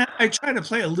 I mean, I try to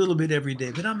play a little bit every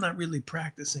day, but I'm not really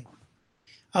practicing.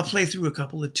 I'll play through a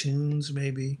couple of tunes,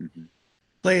 maybe Hmm.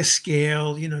 play a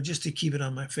scale, just to keep it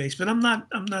on my face. But I'm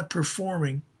not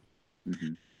performing.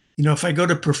 Hmm. If I go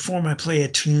to perform, I play a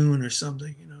tune or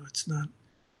something. It's not.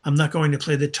 I'm not going to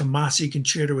play the Tomasi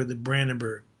concerto with the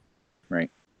Brandenburg. right.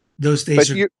 Those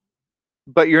days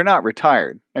But are. you're not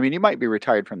retired. I mean, you might be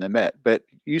retired from the Met, but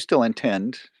you still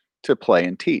intend to play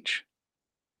and teach.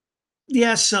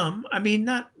 Yeah, some. I mean,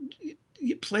 not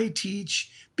you play,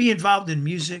 teach, be involved in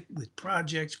music with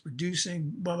projects,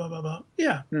 producing, blah, blah, blah, blah.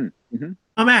 Yeah, Mm-hmm.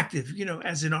 I'm active,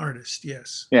 as an artist.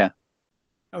 Yes. Yeah.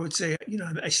 I would say,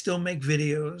 I still make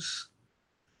videos.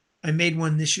 I made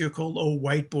one this year called Oh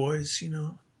White Boys.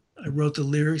 I wrote the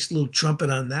lyrics, little trumpet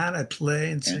on that. I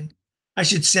play and Yeah. sing. I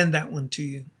should send that one to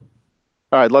you.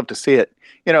 Oh, I'd love to see it.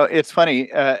 It's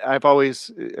funny. I've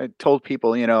always told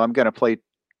people, I'm going to play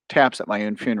taps at my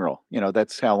own funeral.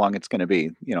 That's how long it's going to be.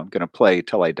 I'm going to play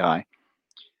till I die.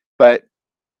 But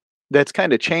that's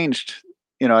kind of changed.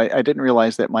 I didn't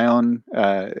realize that my own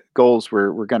goals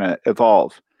were going to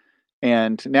evolve.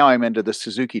 And now I'm into the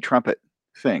Suzuki trumpet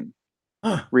thing,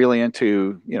 Huh. really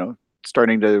into,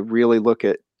 starting to really look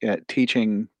at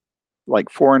teaching like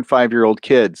 4 and 5 year old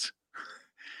kids,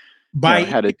 By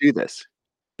how to do this.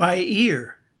 by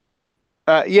ear.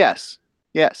 Yes.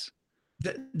 Yes.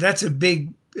 That's a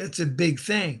big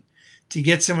thing to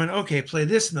get someone, okay, play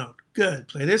this note. Good.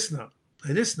 Play this note.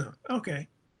 Play this note. Okay.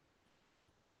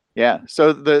 Yeah.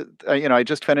 So I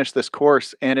just finished this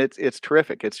course and it's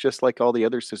terrific. It's just like all the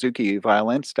other Suzuki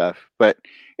violin stuff,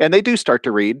 and they do start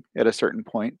to read at a certain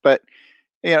point. But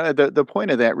the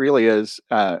point of that really is,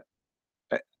 I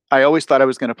I always thought I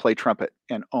was going to play trumpet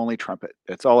and only trumpet.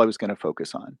 That's all I was going to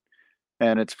focus on.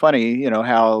 And it's funny,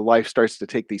 how life starts to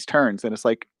take these turns. And it's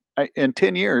like, in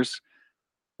 10 years,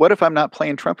 what if I'm not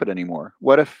playing trumpet anymore?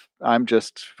 What if I'm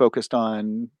just focused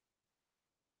on,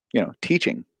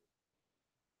 teaching?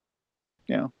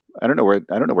 You know, I don't know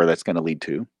where that's going to lead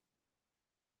to.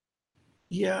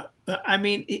 Yeah. I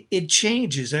mean, it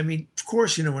changes. I mean, of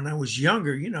course, when I was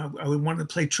younger, I would want to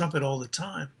play trumpet all the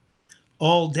time,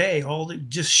 all day,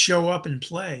 just show up and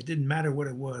play. It didn't matter what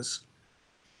it was.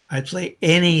 I'd play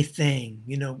anything,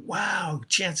 wow,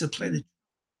 chance to play Mm. the,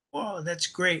 oh, that's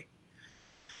great.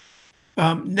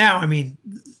 Now, I mean,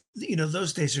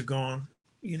 those days are gone,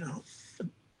 you know.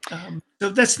 So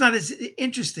that's not as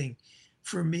interesting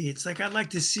for me. It's like I'd like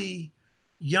to see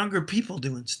younger people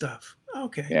doing stuff.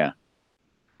 Okay. Yeah.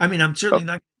 I mean, I'm Oh, certainly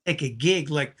not going to take a gig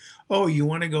like, oh, you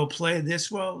want to go play this?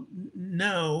 Well,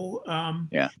 no.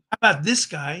 yeah. How about this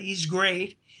guy? He's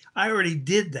great. I already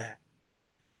did that.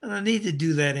 I don't need to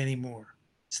do that anymore.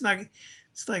 It's not,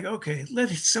 it's like, okay, let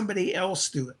somebody else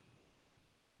do it.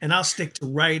 And I'll stick to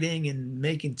writing and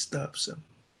making stuff. So,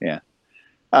 Yeah.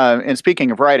 And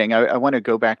speaking of writing, I want to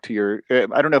go back to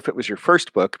I don't know if it was your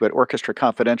first book, but Orchestra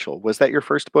Confidential. Was that your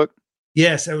first book?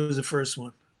 yes, that was the first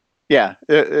one. Yeah,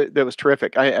 that was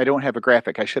terrific. I don't have a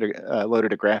graphic. I should have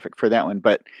loaded a graphic for that one,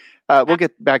 but we'll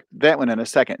get back to that one in a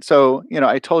second. So,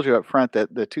 I told you up front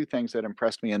that the two things that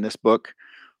impressed me in this book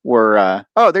were,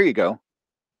 oh, there you go.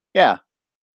 Yeah,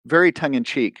 very tongue in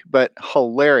cheek, but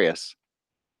hilarious.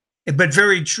 But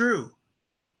very true.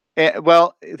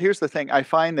 Well, here's the thing. I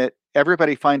find that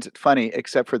everybody finds it funny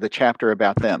except for the chapter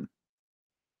about them.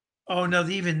 Oh, no,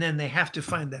 even then they have to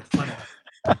find that funny.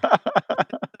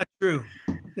 Not true.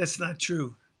 That's not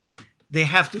true. They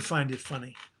have to find it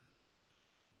funny.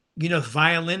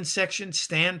 Violin section,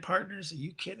 stand partners. Are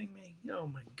you kidding me? Oh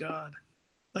my God.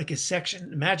 Like a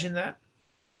section. Imagine that.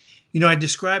 I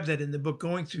described that in the book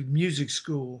going through music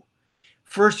school.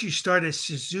 First, you start at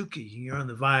Suzuki, you're on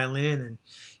the violin and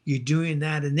you're doing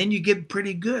that. And then you get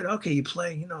pretty good. Okay, you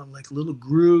play, like little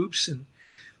groups and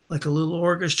like a little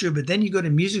orchestra. But then you go to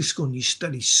music school and you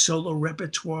study solo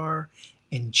repertoire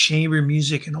and chamber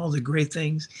music and all the great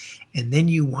things. And then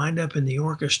you wind up in the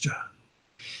orchestra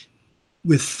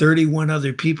with 31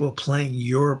 other people playing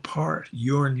your part,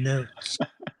 your notes.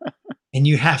 And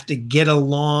you have to get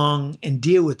along and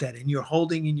deal with that. And you're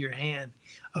holding in your hand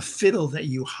a fiddle that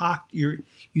you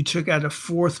took out a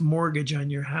fourth mortgage on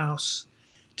your house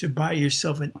to buy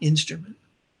yourself an instrument.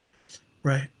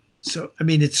 Right. So I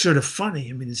mean it's sort of funny.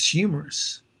 I mean it's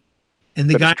humorous. And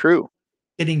the But it's guy true.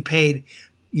 getting paid,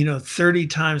 30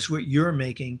 times what you're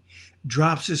making,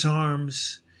 drops his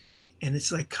arms and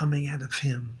it's like coming out of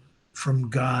him from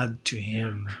God to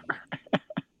him.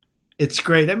 It's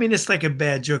great. I mean, it's like a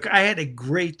bad joke. I had a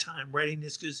great time writing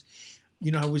this because,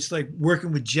 I was like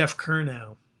working with Jeff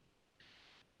Kernow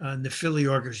on the Philly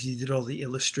Orchestra. He did all the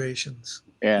illustrations.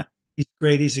 Yeah. He's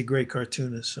great. He's a great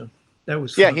cartoonist. So that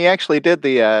was Yeah, fun. he actually did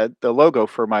the logo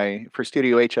for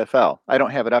Studio HFL. I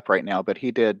don't have it up right now, but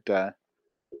he did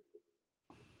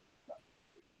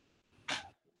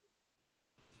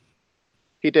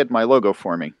my logo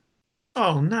for me.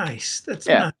 Oh, nice. That's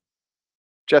Yeah, nice.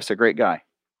 Jeff's a great guy.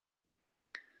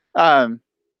 Um,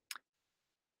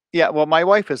 Yeah, well, my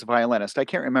wife is a violinist. I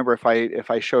can't remember if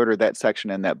I showed her that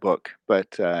section in that book,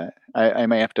 but I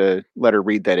may have to let her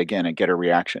read that again and get her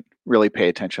reaction. Really pay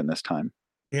attention this time.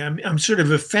 Yeah, I'm sort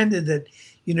of offended that,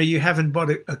 you haven't bought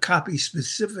a copy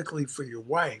specifically for your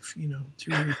wife, to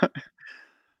read.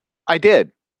 I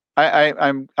did.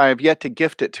 I've yet to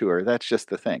gift it to her. That's just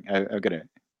the thing. I've got to.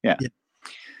 Yeah.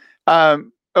 Yeah.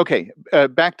 Okay.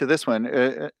 Back to this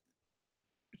one.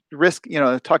 Risk.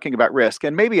 Talking about risk,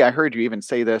 and maybe I heard you even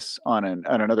say this on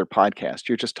another podcast.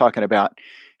 You're just talking about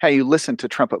how you listen to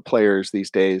trumpet players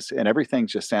these days, and everything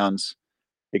just sounds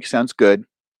good,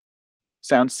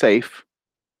 sounds safe,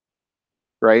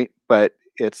 right? But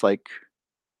it's like,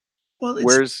 Well,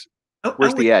 where's I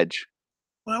where's would, the edge?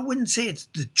 well, I wouldn't say it's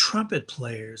the trumpet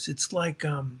players. It's like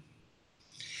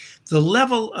the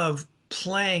level of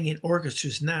playing in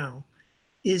orchestras now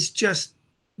is just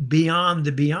beyond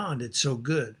the beyond. It's so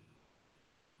good.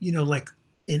 Like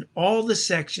in all the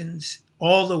sections,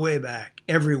 all the way back,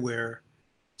 everywhere,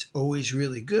 it's always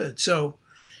really good. So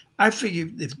I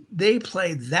figured if they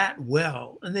played that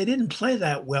well, and they didn't play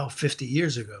that well 50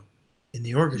 years ago in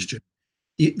the orchestra,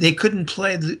 they couldn't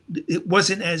play it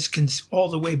wasn't as all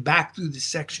the way back through the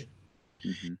section.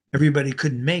 Mm-hmm. Everybody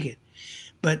couldn't make it.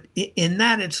 But in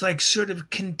that, it's like sort of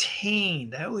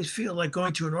contained. I always feel like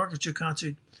going to an orchestra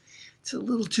concert, it's a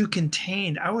little too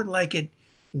contained. I would like it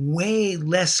way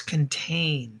less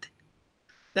contained.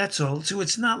 That's all. So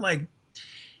it's not like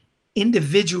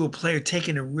individual player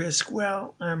taking a risk.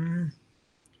 Well, on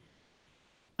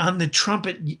the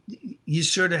trumpet, you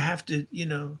sort of have to,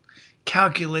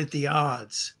 calculate the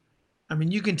odds. I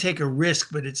mean, you can take a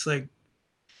risk, but it's like,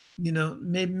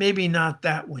 maybe not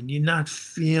that one. You're not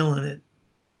feeling it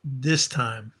this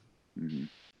time. Mm-hmm.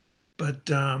 But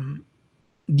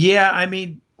yeah, I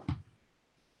mean,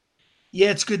 yeah,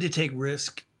 it's good to take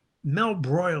risk. Mel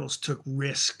Broyles took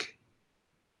risk.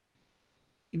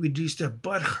 He would do stuff.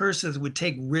 Bud Herseth would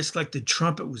take risk like the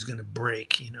trumpet was going to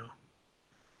break.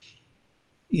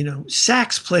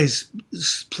 Sax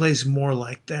plays more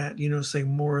like that. It's like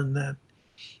more in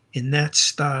that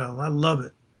style. I love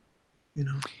it. You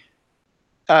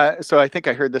know. So I think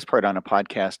I heard this part on a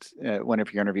podcast, one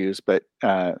of your interviews, but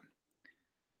yeah,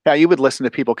 you would listen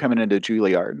to people coming into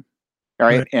Juilliard,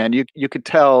 right? Right. And you could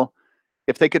tell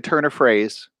if they could turn a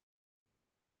phrase,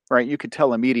 right? You could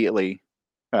tell immediately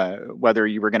whether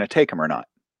you were going to take them or not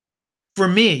For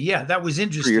me, yeah, that was for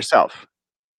interesting. yourself.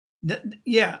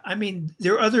 Yeah, I mean,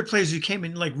 there are other players who came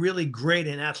in like really great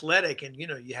and athletic, and you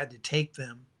had to take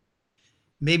them.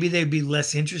 Maybe they'd be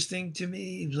less interesting to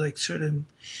me, like sort of.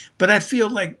 But I feel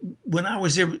like when I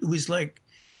was there, it was like,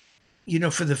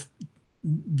 for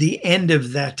the end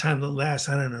of that time, the last,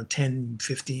 I don't know, 10,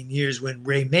 15 years, when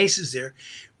Ray Mace is there.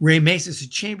 Ray Mace is a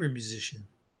chamber musician,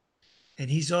 and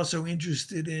he's also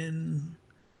interested in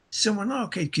someone.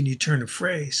 Okay, can you turn a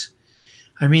phrase?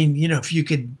 I mean, if you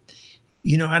could,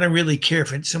 I don't really care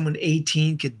if someone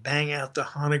 18 could bang out the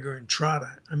Honegger and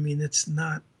Trotta. I mean, it's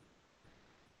not.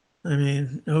 I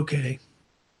mean, okay.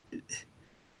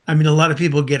 I mean, a lot of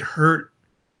people get hurt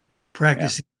Yeah.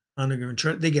 practicing Honegger and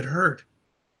Trotta. They get hurt.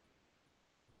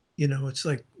 It's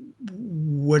like,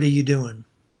 what are you doing?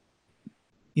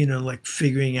 Like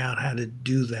figuring out how to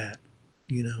do that.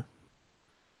 You know.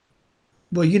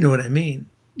 Well, you know what I mean.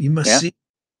 You must Yeah. see.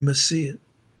 You must see it.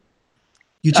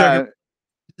 You talk about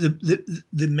Uh,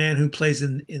 the man who plays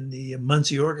in the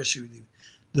Muncie Orchestra,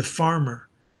 the farmer.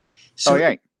 oh, So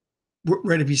yeah.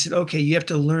 right, if he said, okay, you have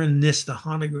to learn this, the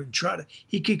Honegger and Trotta,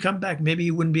 he could come back. Maybe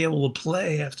he wouldn't be able to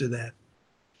play after that.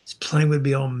 His playing would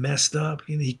be all messed up.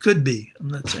 He could be. I'm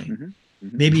not saying. Hmm.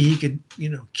 Hmm. Maybe he could,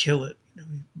 kill it.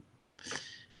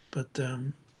 But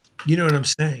you know what I'm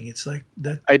saying? It's like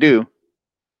that. I do.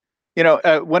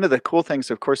 One of the cool things,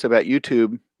 of course, about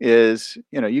YouTube is,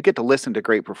 you get to listen to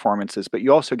great performances, but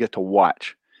you also get to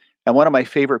watch. And one of my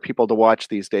favorite people to watch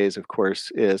these days, of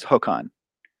course, is Hookon,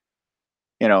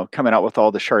 coming out with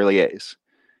all the Charliers.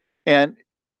 And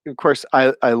of course,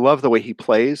 I love the way he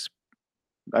plays.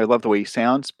 I love the way he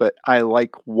sounds, but I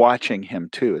like watching him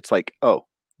too. It's like, oh,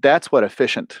 that's what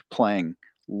efficient playing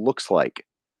looks like,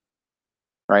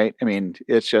 right? I mean,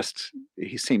 it's just,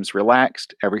 he seems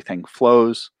relaxed, everything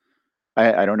flows.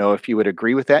 I don't know if you would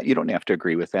agree with that. You don't have to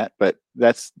agree with that, but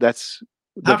that's the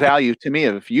How could value to me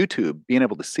of YouTube, being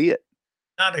able to see it.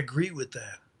 I not agree with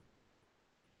that?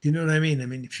 You know what I mean? I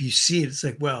mean, if you see it, it's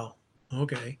like, well,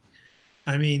 okay.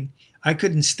 I mean, I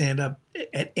couldn't stand up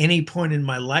at any point in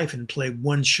my life and play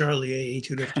one Charlier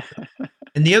Etude after another.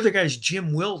 And the other guy's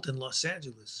Jim Wilt in Los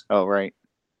Angeles. Oh, right.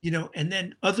 And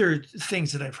then other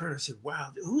things that I've heard, I said,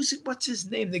 wow, what's his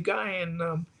name? The guy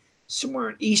in somewhere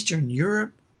in Eastern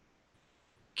Europe.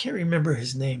 can't remember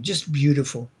his name. Just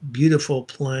beautiful, beautiful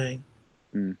playing.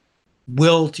 Mm.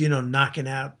 Wilt, knocking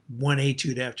out one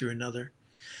etude after another.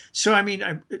 So I mean,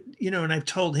 and I've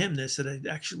told him this that I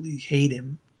actually hate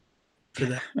him for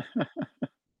that.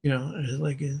 It's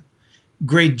like a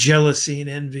great jealousy and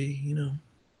envy.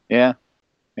 Yeah,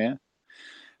 yeah.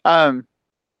 Um,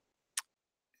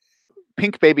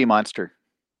 Pink Baby Monster.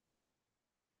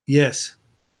 Yes.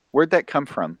 Where'd that come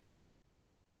from?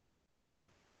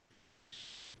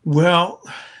 Well,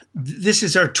 this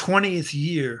is our 20th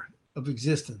year of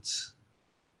existence.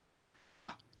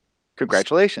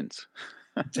 Congratulations.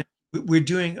 We're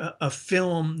doing a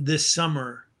film this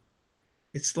summer.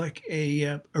 It's like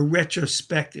a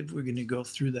retrospective. We're going to go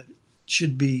through that.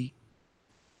 Should be.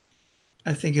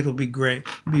 I think it'll be great.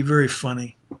 It'll be very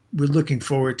funny. We're looking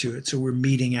forward to it. So we're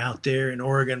meeting out there in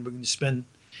Oregon. We're going to spend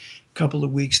a couple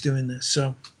of weeks doing this.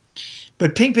 So,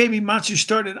 but Pink Baby Monster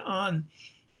started on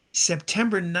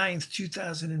September 9th,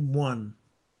 2001.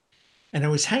 And I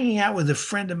was hanging out with a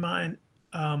friend of mine,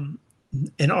 an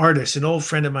artist, an old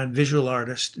friend of mine, visual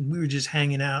artist, and we were just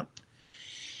hanging out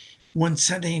one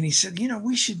Sunday, and he said,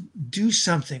 we should do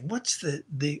something.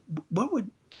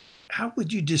 How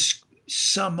would you just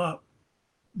sum up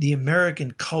the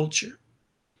American culture?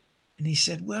 And he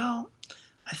said, well,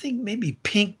 I think maybe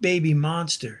Pink Baby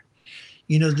Monster,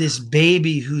 this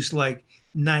baby who's like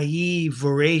naive,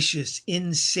 voracious,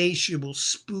 insatiable,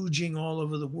 spooging all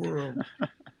over the world.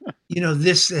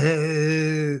 This,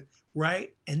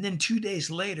 right? And then 2 days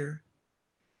later,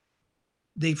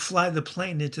 they fly the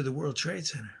plane into the World Trade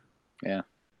Center. Yeah.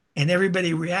 And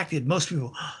everybody reacted. Most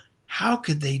people, how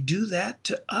could they do that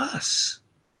to us?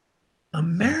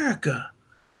 America,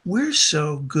 we're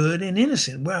so good and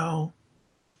innocent. Well,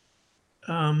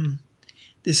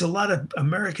 there's a lot of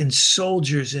American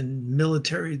soldiers and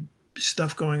military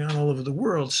stuff going on all over the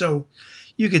world. So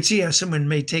you could see how someone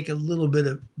may take a little bit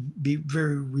of, be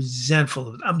very resentful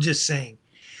of it. I'm just saying.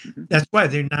 Mm-hmm. That's why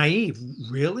they're naive.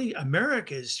 Really?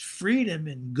 America is freedom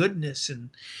and goodness.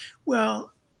 And,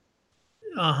 well,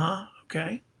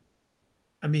 okay.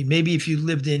 I mean, maybe if you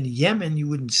lived in Yemen, you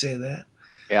wouldn't say that.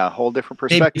 Yeah, a whole different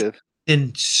Maybe perspective.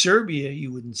 in Serbia,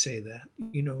 you wouldn't say that,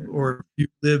 or if you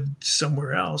lived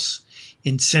somewhere else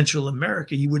in Central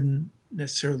America, you wouldn't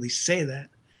necessarily say that.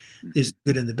 There's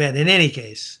good and the bad. In any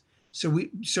case,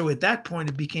 so at that point,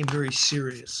 it became very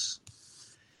serious.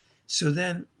 So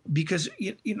then, because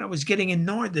I was getting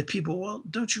annoyed that people, well,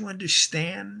 don't you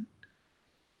understand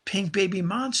Pink Baby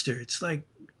Monster? It's like,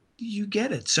 you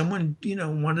get it. Someone,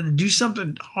 wanted to do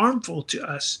something harmful to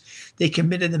us. They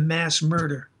committed a mass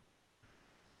murder,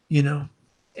 and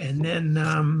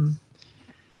then,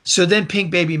 so then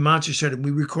Pink Baby Monster started.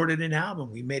 We recorded an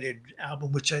album. We made an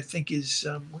album, which I think is,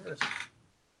 where is it?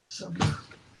 Somewhere.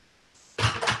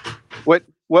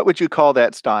 What would you call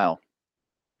that style?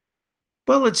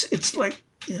 Well, it's like,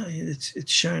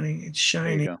 it's shining. It's There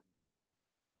you shining. go.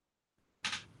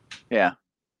 Yeah.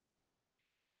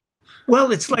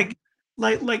 Well, it's like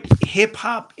hip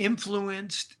hop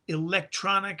influenced,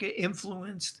 electronica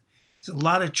influenced. There's a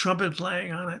lot of trumpet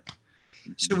playing on it.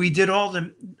 So we did all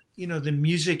the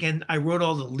music, and I wrote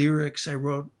all the lyrics. I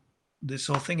wrote this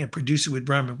whole thing and produced it with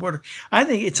Brian McWhorter. I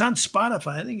think it's on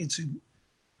Spotify. I think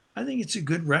it's a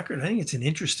good record. I think it's an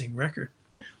interesting record.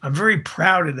 I'm very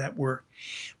proud of that work.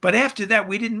 But after that,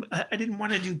 I didn't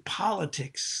want to do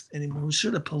politics anymore. It was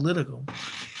sort of political,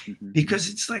 because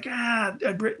it's like,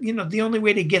 the only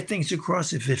way to get things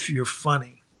across is if you're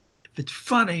funny. If it's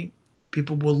funny,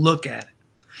 people will look at it.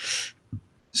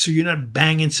 So you're not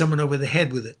banging someone over the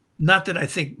head with it. Not that I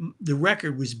think the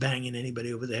record was banging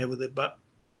anybody over the head with it, but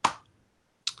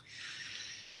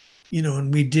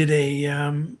and we did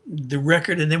the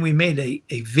record, and then we made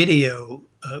a video.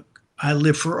 I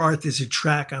Live for Art. There's a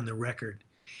track on the record.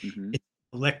 Mm-hmm. It's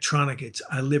electronic. It's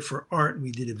I Live for Art. And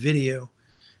we did a video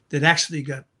that actually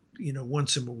got, won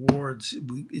some awards.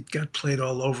 It got played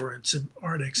all over in some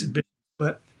art exhibitions.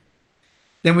 But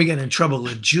then we got in trouble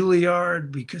at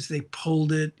Juilliard because they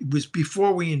pulled it. It was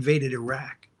before we invaded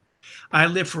Iraq. I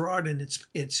Live for Art, and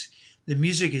it's the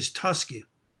music is Tosca,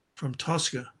 from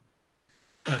Tosca.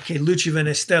 Okay, Lucio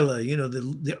Vanestella,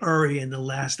 the aria in the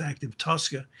last act of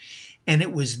Tosca. And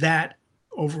it was that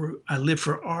over I Live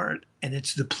for Art, and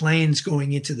it's the planes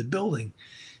going into the building.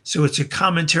 So it's a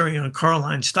commentary on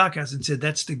Karlheinz Stockhaus, and said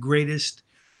that's the greatest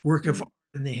work of art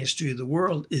in the history of the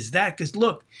world, is that, because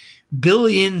look,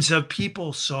 billions of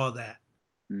people saw that.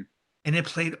 And it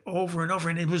played over and over,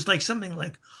 and it was like something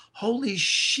like, holy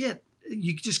shit,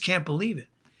 you just can't believe it.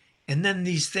 And then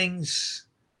these things,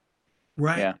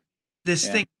 right? Yeah. This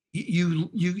thing,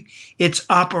 it's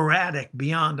operatic,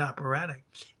 beyond operatic.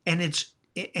 And it's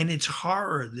and its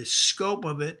horror, the scope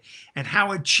of it, and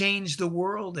how it changed the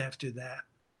world after that.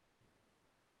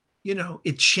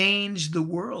 It changed the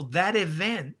world. That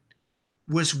event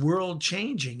was world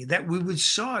changing. That we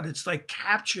saw it. It's like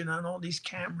captured on all these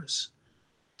cameras.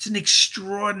 It's an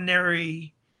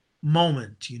extraordinary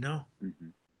moment. Mhm.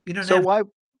 You don't So have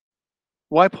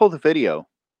why pull the video,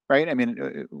 right? I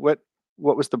mean, what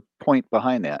was the point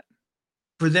behind that?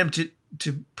 for them to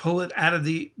pull it out of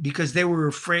because they were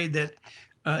afraid that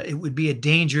it would be a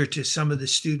danger to some of the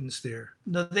students there.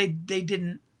 No, they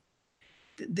didn't.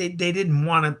 They didn't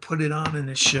want to put it on in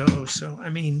a show. So I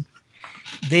mean,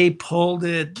 they pulled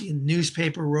it. The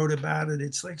newspaper wrote about it.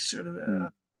 It's like sort of Mm.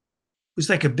 it was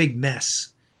like a big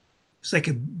mess. It's like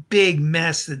a big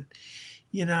mess that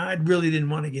I really didn't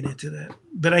want to get into that.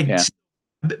 Yeah.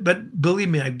 But believe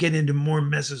me, I get into more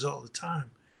messes all the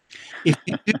time.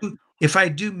 If I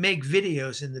do make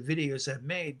videos, and the videos I've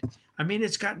made, I mean,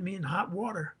 it's gotten me in hot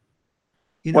water.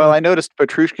 You Well, know, I noticed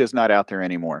Petrushka's not out there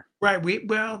anymore. right?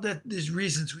 That there's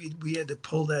reasons we had to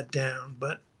pull that down,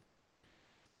 but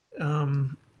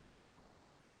um,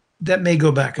 that may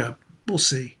go back up. We'll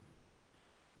see.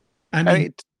 I I mean,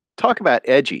 mean, talk about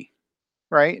edgy,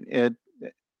 right?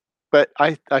 But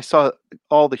I saw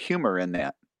all the humor in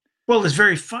that. well, it's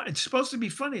very fun. It's supposed to be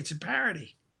funny. It's a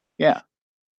parody. Yeah.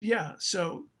 Yeah.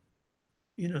 So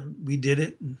we did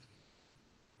it.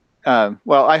 And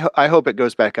Well, I hope it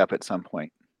goes back up at some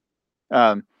point.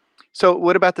 Um, so,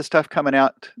 what about the stuff coming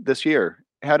out this year?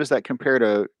 How does that compare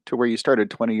to where you started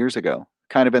 20 years ago?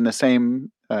 Kind of in the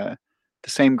same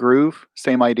groove,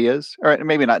 same ideas, or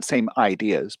maybe not same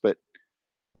ideas, but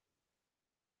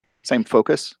same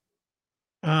focus.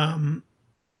 um,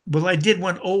 well, I did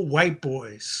one old white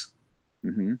boys,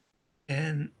 Hmm.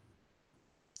 and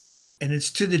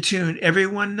it's to the tune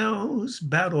everyone knows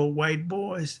about old white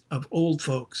boys of old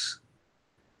folks.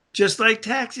 Just like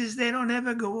taxes, they don't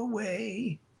ever go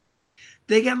away.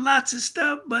 They got lots of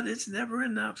stuff, but it's never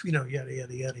enough. Yada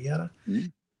yada yada yada.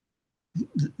 Mm.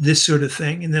 This sort of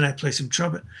thing, and then I play some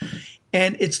trumpet,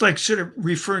 and it's like sort of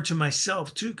referring to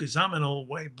myself too, because I'm an old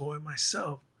white boy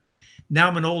myself. Now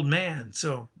I'm an old man,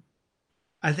 so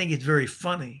I think it's very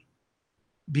funny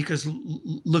because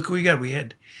look who we got. We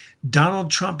had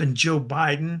Donald Trump and Joe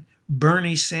Biden,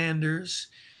 Bernie Sanders,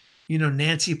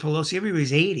 Nancy Pelosi.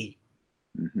 Everybody's 80.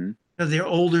 Hmm. They're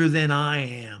older than I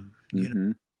am.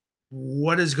 Hmm.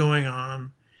 What is going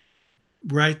on?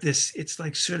 Right? It's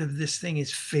like sort of this thing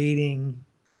is fading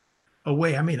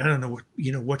away. I mean, I don't know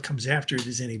what comes after it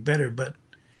is any better, but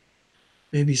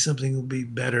maybe something will be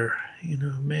better.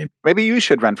 Maybe. Maybe you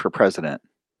should run for president.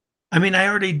 I mean, I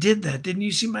already did that. Didn't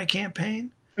you see my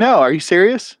campaign? No, are you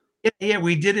serious? Yeah, yeah,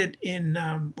 we did it in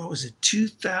what was it,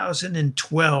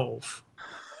 2012.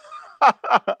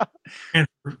 And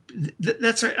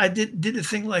that's right. I did a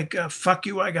thing like "Fuck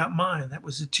You, I Got Mine." That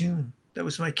was a tune. That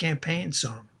was my campaign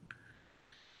song.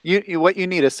 What you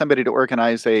need is somebody to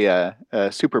organize a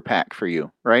super PAC for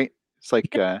you, right? It's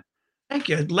like, Yeah, thank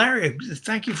you, Larry.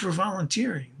 Thank you for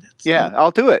volunteering. yeah,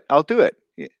 I'll do it. I'll do it.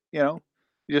 You know,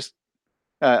 just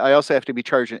I also have to be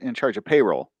in charge of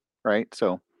payroll, right?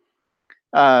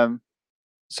 Um,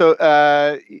 so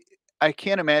I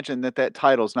can't imagine that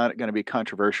title's not going to be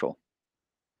controversial,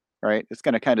 right? It's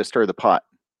going to kind of stir the pot.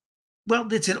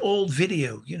 well, it's an old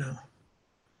video.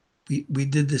 We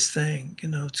did this thing.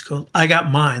 It's called "I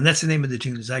Got Mine." That's the name of the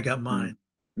tune. Is "I Got Mine."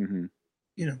 Mm-hmm.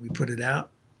 We put it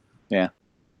out. Yeah,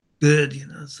 Good.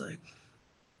 It's like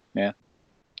yeah.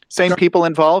 Same people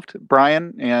involved,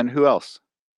 Brian and who else?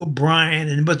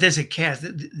 Brian, but there's a cast.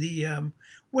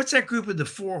 What's that group of the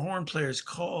four horn players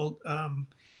called?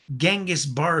 Genghis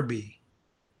Barbie.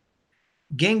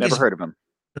 Never Genghis, heard of him.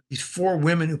 these four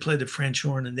women who played the French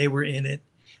horn, and they were in it.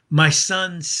 My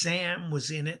son Sam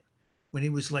was in it when he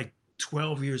was like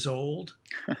 12 years old.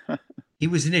 He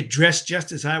was in it dressed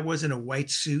just as I was in a white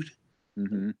suit.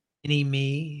 Mm-hmm. Mini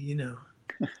me.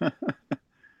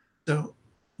 So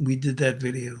we did that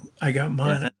video. I got Yeah,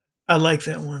 mine. I like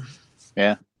that one.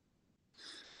 yeah.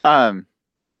 Um,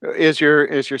 is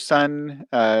your son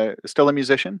still a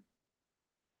musician?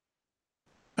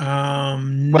 Well,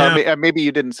 No, maybe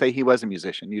you didn't say he was a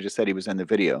musician. You just said he was in the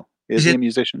video. Is is he it? a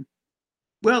musician?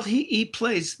 Well, he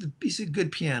plays. He's a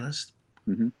good pianist,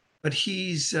 Hmm. but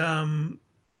he's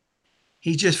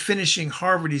just finishing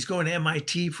Harvard. He's going to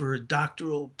MIT for a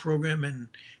doctoral program in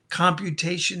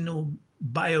computational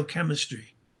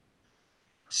biochemistry.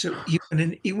 So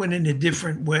he went in a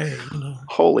different way.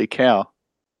 Holy cow!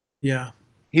 Yeah,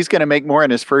 He's going to make more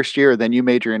in his first year than you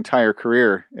made your entire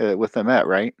career with the Met,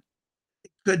 right?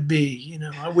 could be.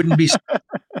 I wouldn't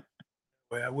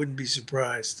be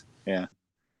surprised. Yeah.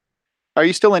 Are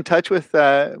you still in touch with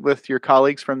your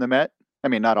colleagues from the Met? I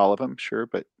mean, not all of them, sure,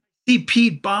 but See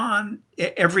Pete Bond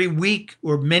every week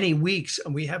or many weeks,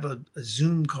 and we have a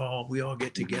Zoom call. We all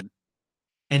get together. hmm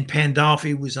And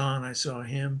Pandolfi was on. I saw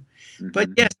him. But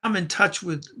hmm yes, I'm in touch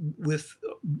with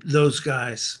those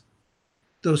guys,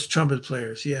 those trumpet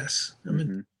players. Yes, I'm in.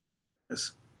 hmm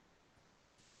Yes.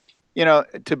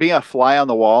 To be a fly on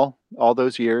the wall all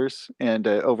those years and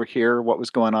overhear what was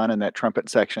going on in that trumpet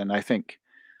section, I think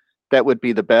that would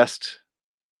be the best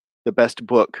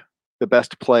book, the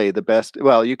best play, the best.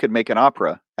 Well, you could make an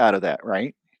opera out of that,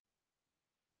 right?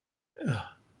 Oh,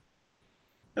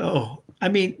 oh, I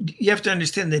mean, you have to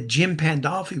understand that Jim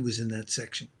Pandolfi was in that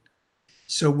section.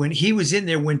 So when he was in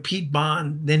there, when Pete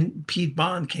Bond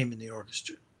came in the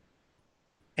orchestra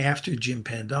after Jim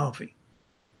Pandolfi.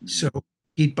 So hmm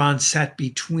Pete Bond sat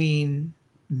between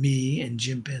me and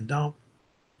Jim Pandolfi.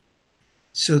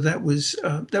 So that was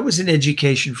an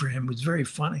education for him. It was very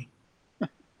funny.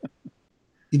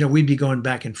 We'd be going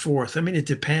back and forth. I mean, it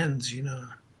depends.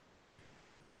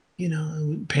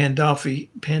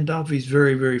 Pandolfi's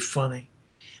very very funny.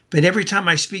 But every time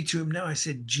I speak to him now, I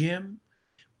said, Jim,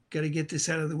 got to get this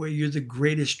out of the way. You're the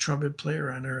greatest trumpet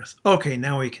player on earth. Okay,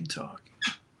 now we can talk.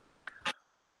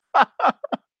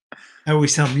 I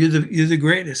always tell him, you're the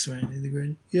greatest, man. You're the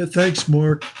greatest. Yeah, thanks,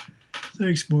 Mark.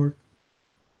 Thanks, Mark.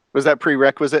 Was that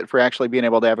prerequisite for actually being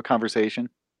able to have a conversation?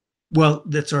 Well,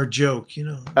 that's our joke.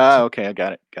 Oh, okay, I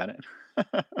got it, got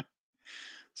it.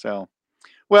 So,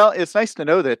 well, it's nice to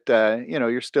know that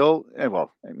you're still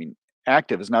well. I mean,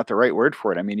 active is not the right word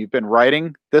for it. I mean, you've been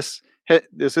writing this. Has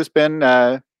this been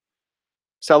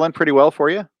selling pretty well for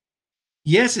you?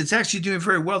 Yes, it's actually doing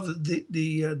very well.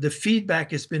 The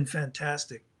feedback has been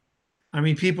fantastic. I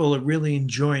mean, people are really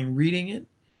enjoying reading it.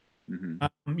 hmm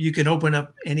You can open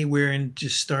up anywhere and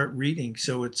just start reading.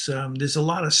 So it's there's a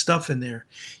lot of stuff in there.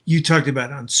 You talked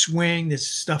about on swing. There's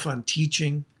stuff on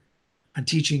teaching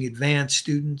advanced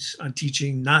students, on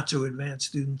teaching not so advanced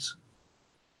students.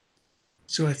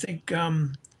 So I think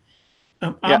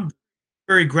Yeah, I'm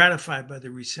very gratified by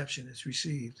the reception it's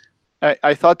received.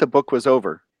 I thought the book was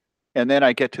over, and then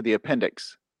I get to the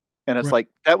appendix, and it's Right, like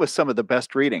that was some of the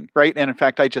best reading, right? And in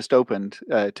fact, I just opened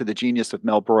to the genius of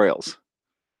Mel Broyles,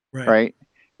 right. right?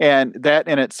 And that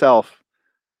in itself,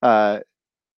 uh,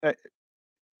 uh,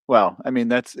 well, I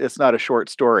mean, it's not a short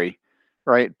story,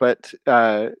 right? But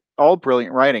all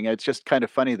brilliant writing. It's just kind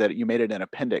of funny that you made it an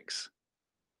appendix.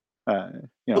 Uh,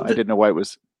 Well, I didn't know why it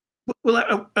was.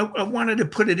 I wanted to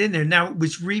put it in there. Now it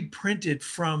was reprinted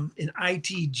from an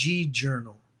ITG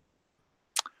journal,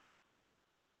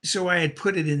 so I had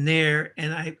put it in there,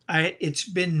 and it's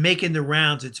been making the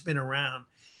rounds. It's been around,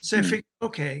 so I Hmm, figured,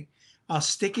 okay, I'll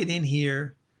stick it in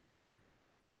here.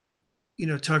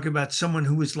 Talk about someone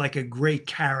who was like a great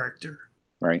character.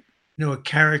 right. A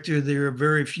character. There are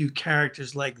very few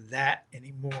characters like that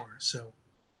anymore. So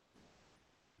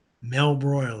Mel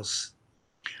Broyles.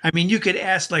 I mean, you could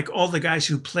ask like all the guys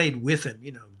who played with him.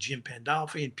 Jim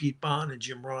Pandolfi and Pete Bond and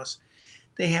Jim Ross.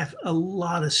 They have a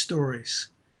lot of stories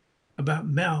about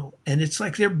Mel, and it's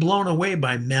like they're blown away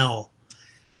by Mel.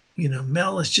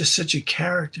 Mel is just such a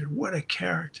character. What a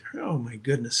character. Oh my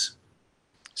goodness.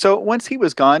 So once he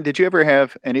was gone, did you ever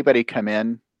have anybody come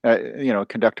in, a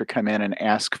conductor come in and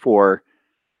ask for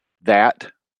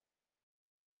that?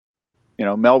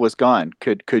 Mel was gone.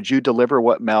 Could you deliver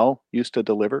what Mel used to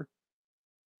deliver?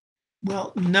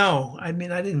 Well, no, I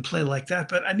mean, I didn't play like that,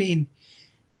 but I mean,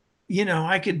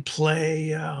 I could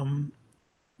play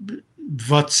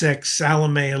Wozzeck,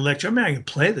 Salome, Electra. I mean, I could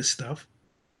play this stuff.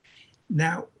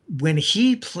 Now, when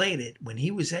he played it, when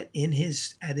he was at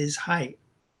his height,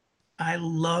 I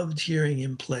loved hearing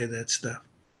him play that stuff.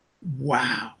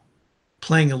 Wow.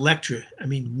 Playing Electra, I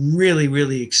mean, really,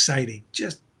 really exciting.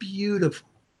 Just beautiful.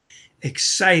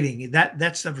 Exciting.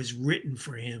 That stuff is written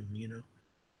for him.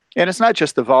 And it's not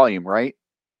just the volume, right?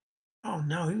 Oh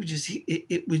no, it was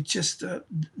just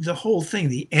the whole thing,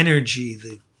 the energy,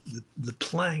 the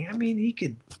playing. I mean, he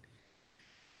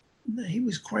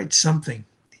was quite something.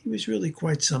 He was really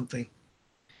quite something.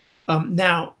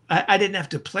 Now I didn't have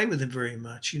to play with him very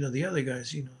much. The other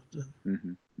guys, hmm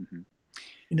hmm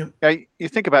you know, You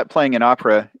think about playing an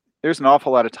opera. There's an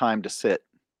awful lot of time to sit,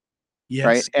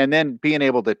 right? yes. And then being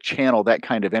able to channel that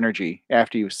kind of energy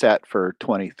after you've sat for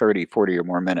 20, 30, 40 or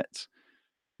more minutes.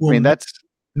 I Well, mean, that's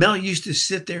Mel used to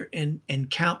sit there and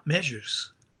count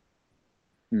measures.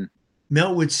 hmm,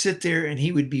 Mel would sit there and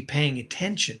he would be paying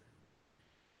attention.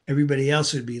 Everybody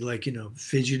else would be like,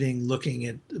 fidgeting, looking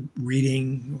at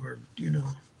reading, or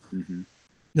mhm,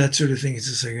 that sort of thing. It's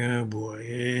just like, oh boy,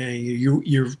 yeah,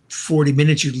 you're 40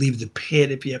 minutes. You'd leave the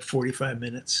pit if you have 45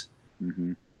 minutes.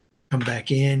 mhm. come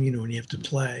back in, when you have to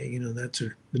play,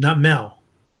 but not Mel.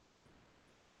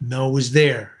 Mel was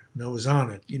there. Mel was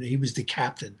on it. He was the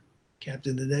captain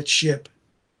of that ship.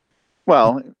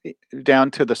 Well, down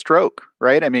to the stroke,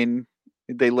 right? I mean,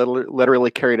 they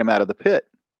literally carried him out of the pit.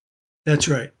 That's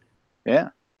right. Yeah.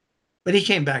 But he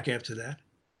came back after that.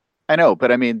 I know,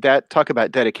 but I mean, that talk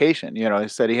about dedication. He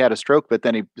said he had a stroke, but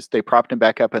then they propped him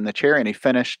back up in the chair and he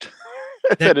finished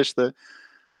That, finished the.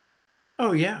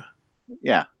 oh yeah,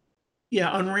 Yeah, yeah,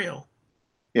 unreal,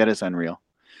 yeah, it is unreal.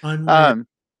 unreal. Um,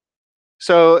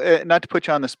 so not to put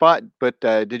you on the spot, but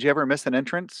did you ever miss an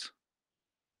entrance?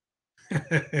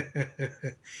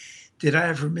 Did I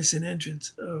ever miss an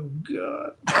entrance? Oh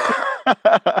God.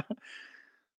 have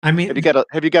I mean, you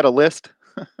got a list?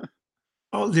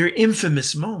 oh, they're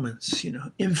infamous moments,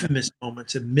 infamous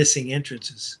moments of missing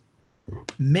entrances.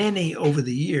 Many over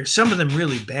the years, some of them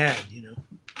really bad.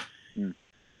 Hmm.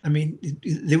 I mean,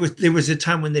 there was a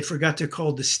time when they forgot to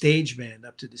call the stage band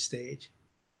up to the stage.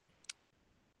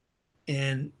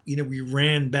 And, we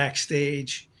ran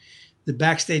backstage. The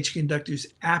backstage conductor's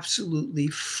absolutely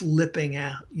flipping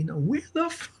out. Where the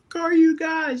fuck are you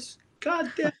guys?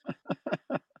 God damn.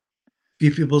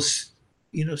 Few people,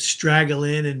 straggle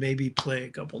in and maybe play a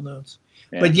couple notes.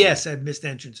 Yeah, But yes, I've missed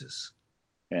entrances.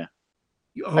 yeah.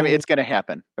 I mean, Oh, it's going to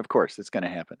happen. Of course, it's going to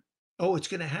happen. oh, it's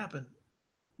going to happen.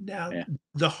 Now, Yeah.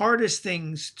 the hardest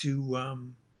things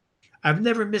I've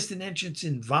never missed an entrance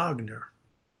in Wagner.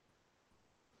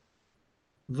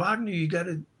 Wagner, you got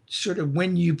to sort of,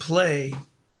 when you play,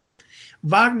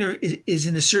 Wagner is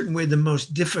in a certain way the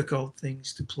most difficult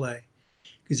things to play.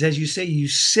 Because as you say, you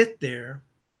sit there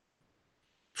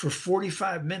for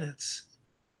 45 minutes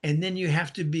and then you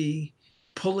have to be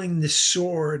pulling the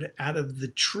sword out of the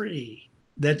tree.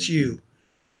 That's you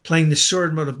playing the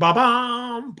sword mode of ba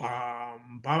bam,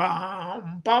 bam, ba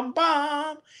bam, bam,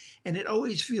 bam. And it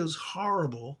always feels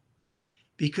horrible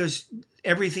because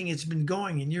everything has been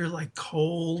going and you're like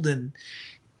cold and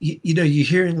you're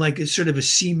hearing like a sort of a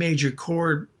C major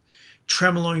chord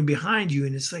tremoloing behind you,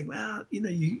 and it's like, well,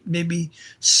 you maybe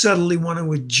subtly want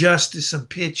to adjust to some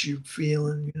pitch you're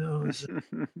feeling.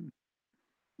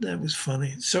 That was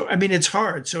funny. So I mean, it's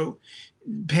hard. So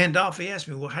Pandolfi asked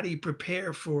me, well, how do you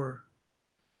prepare for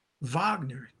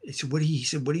Wagner? He said,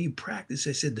 what do you practice?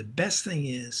 I said, the best thing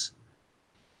is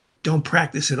don't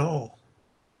practice at all.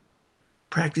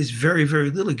 Practice very, very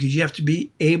little because you have to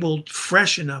be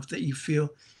fresh enough that you feel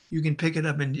you can pick it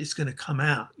up and it's going to come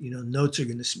out. Notes are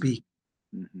going to speak.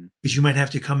 Mm-hmm. Because you might have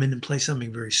to come in and play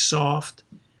something very soft,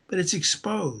 but it's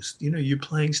exposed. You're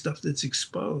playing stuff that's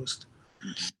exposed.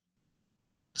 Mm-hmm.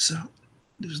 So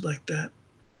it was like that.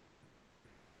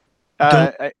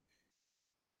 Don't. I,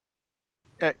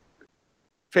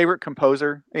 favorite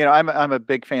composer? I'm a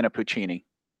big fan of Puccini,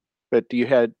 but do you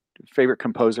had favorite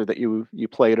composer that you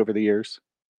played over the years?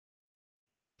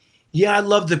 Yeah, I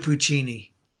love the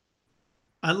Puccini.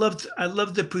 I loved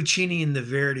the Puccini and the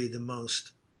Verdi the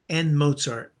most, and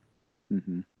Mozart.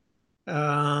 Mm-hmm.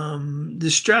 The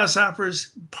Strauss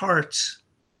operas parts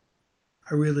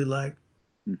I really like.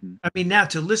 Mm-hmm. I mean, now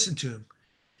to listen to him,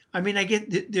 I mean, I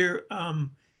get there.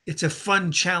 It's a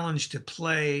fun challenge to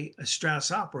play a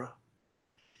Strauss opera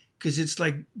because it's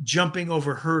like jumping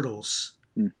over hurdles.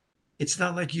 Mm. It's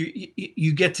not like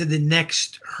you get to the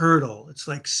next hurdle. It's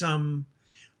like some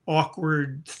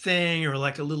awkward thing or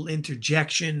like a little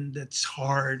interjection that's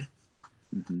hard.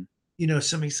 Mm-hmm.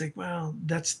 Somebody's like, well,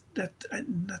 that's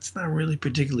not really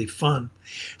particularly fun.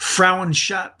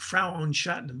 Frauenschat,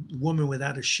 the woman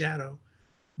without a shadow.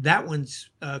 That one's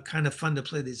kind of fun to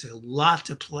play. There's a lot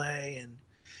to play, and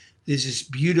there's this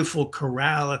beautiful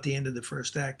chorale at the end of the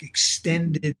first act,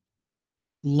 extended,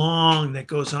 long, that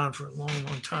goes on for a long,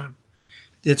 long time.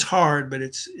 It's hard, but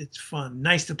it's fun.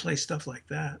 Nice to play stuff like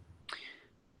that.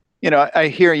 I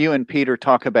hear you and Peter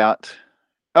talk about,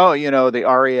 oh, the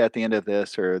aria at the end of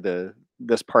this or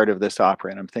this part of this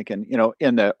opera, and I'm thinking,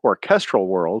 in the orchestral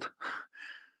world,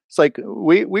 it's like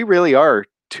we really are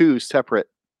two separate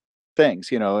things.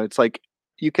 It's like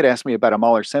you could ask me about a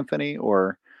Mahler symphony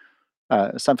or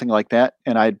something like that,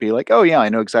 and I'd be like, oh yeah, I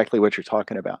know exactly what you're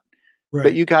talking about. But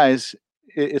Right. you guys,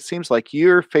 it seems like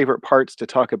your favorite parts to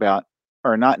talk about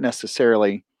are not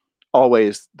necessarily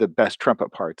always the best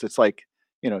trumpet parts. It's like,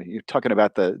 you're talking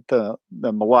about the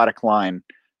melodic line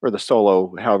or the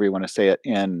solo, however you want to say it,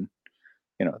 in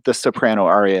the soprano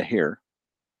aria here.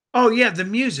 Oh yeah, the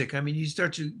music. I mean, you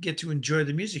start to get to enjoy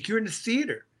the music. You're in the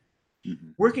theater. Mm-hmm.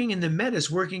 Working in the Met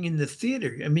is working in the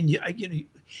theater. I mean,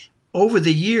 over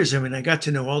the years, I mean, I got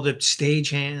to know all the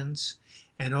stagehands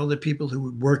and all the people who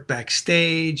would work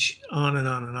backstage, on and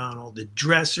on and on, all the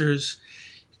dressers,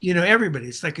 everybody.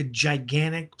 It's like a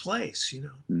gigantic place,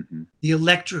 Hmm. the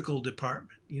electrical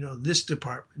department, this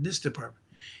department, this department.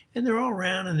 And they're all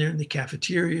around and they're in the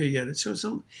cafeteria yet.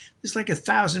 So it's like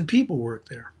 1,000 people work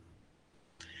there.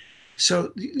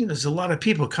 So, there's a lot of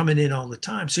people coming in all the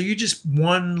time. So you're just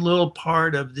one little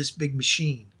part of this big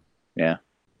machine. Yeah.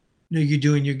 You're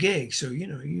doing your gig. So,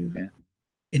 Yeah.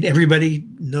 and everybody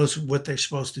knows what they're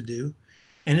supposed to do.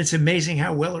 And it's amazing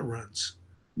how well it runs.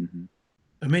 Hmm.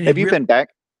 I mean, it Have you really, been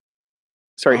back?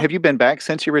 Sorry, oh, have you been back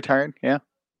since you retired? Yeah.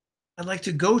 I'd like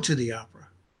to go to the opera.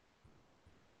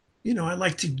 I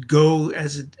like to go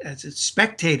as a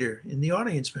spectator in the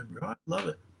audience member. Oh, I love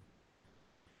it.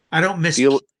 I don't Do miss.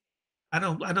 you? I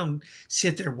don't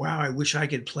sit there. Wow, I wish I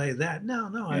could play that. No,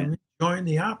 no, Yeah. I'm enjoying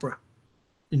the opera,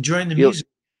 enjoying the Do you? music.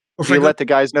 Or if Do I you go, let the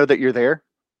guys know that you're there?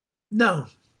 no,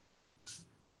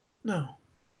 no.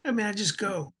 I mean, I just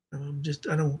go. I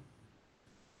don't.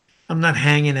 I'm not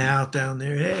hanging out down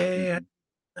there. Hey,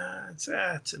 Hmm.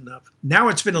 it's enough. Now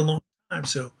it's been a long time,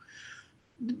 so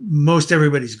most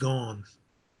everybody's gone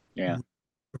Yeah.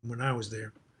 from when I was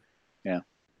there. Yeah.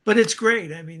 But it's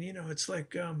great. I mean, it's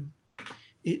like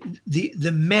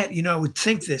the Met. I would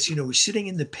think this. We're sitting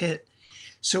in the pit,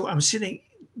 so I'm sitting.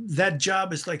 That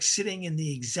job is like sitting in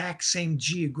the exact same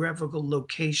geographical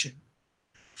location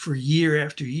for year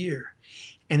after year.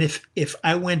 And if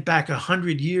I went back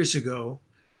 100 years ago,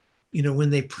 when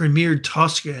they premiered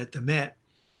Tosca at the Met,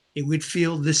 it would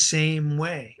feel the same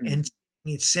way Hmm. and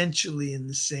essentially in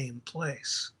the same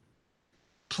place,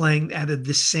 playing out of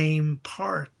the same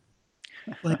part,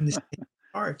 playing the same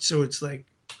part. So it's like,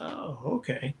 oh,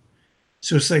 okay.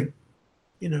 So it's like,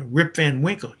 Rip Van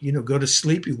Winkle, go to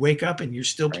sleep, you wake up and you're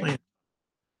still Right. playing.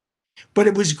 But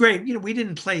it was great. We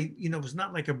didn't play, it was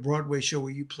not like a Broadway show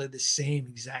where you play the same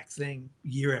exact thing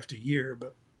year after year.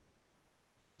 But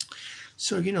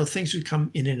so, things would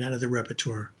come in and out of the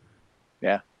repertoire.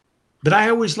 Yeah. But I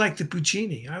always liked the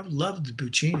Puccini. I loved the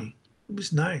Puccini. It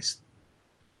was nice.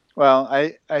 Well,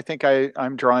 I think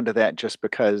I'm drawn to that just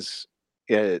because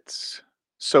it's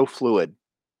so fluid.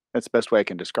 That's the best way I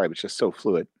can describe it. It's just so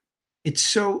fluid. It's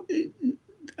so.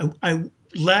 I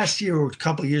last year or a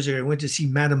couple of years ago, I went to see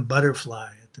Madame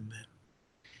Butterfly at the Met,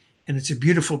 and it's a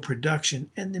beautiful production.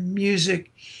 And the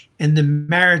music, and the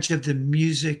marriage of the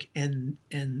music and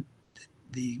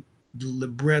the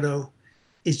libretto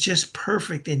is just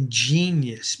perfect and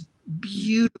genius.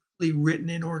 Beautifully written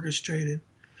and orchestrated.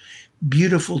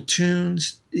 Beautiful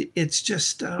tunes. It's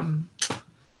just man,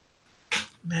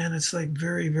 it's like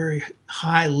very, very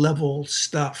high level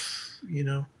stuff.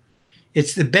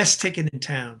 It's the best ticket in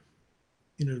town,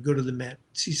 to go to the Met,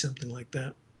 see something like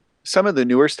that. Some of the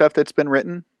newer stuff that's been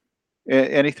written,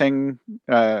 anything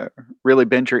uh, really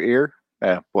bend your ear?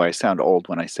 Boy, I sound old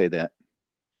when I say that.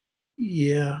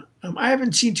 Yeah. I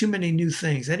haven't seen too many new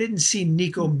things. I didn't see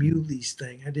Nico Mm. Muley's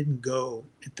thing. I didn't go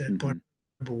at that point. Hmm.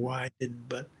 I don't remember why I didn't,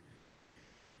 but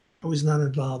I was not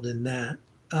involved in that.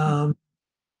 Hmm.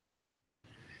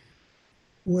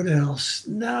 What else?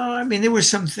 No, I mean there were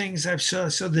some things I saw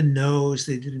the Nose.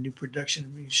 They did a new production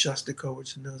of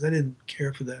Shostakovich's Nose. I didn't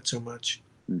care for that so much.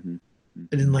 Hmm.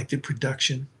 I didn't like the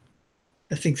production.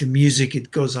 I think the music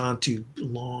it goes on too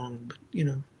long, but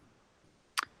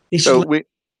they should So we,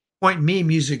 appoint me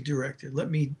music director.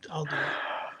 I'll do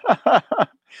it.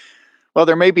 well,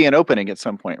 there may be an opening at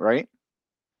some point, right?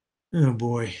 Oh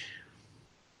boy,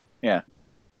 Yeah,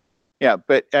 yeah,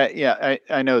 but yeah,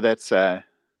 I know that's.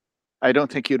 I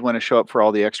don't think you'd want to show up for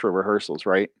all the extra rehearsals,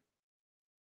 right?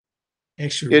 It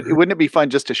extrovert wouldn't it be fun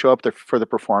just to show up there for the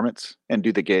performance and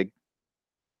do the gig,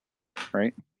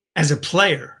 right? as a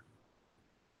player.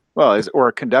 Well, as or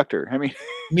a conductor. I mean,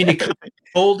 I mean, to come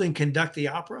hold and conduct the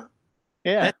opera.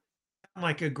 yeah. That sounds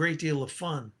like a great deal of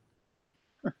fun.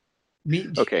 Me,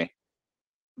 Okay.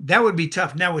 that would be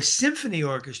tough. Now, a symphony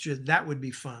orchestra, that would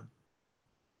be fun.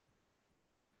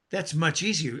 That's much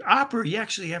easier. Opera, you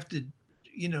actually have to,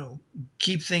 you know,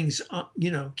 keep things Oh,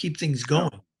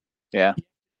 going. yeah.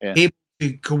 Yeah. Able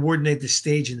to coordinate the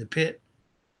stage in the pit.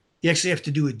 You actually have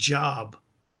to do a job.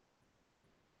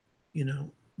 Right.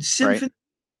 Symphony,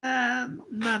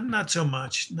 not so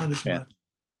much, not as Yeah. much.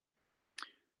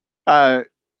 Uh,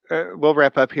 we'll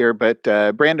wrap up here, but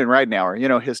Brandon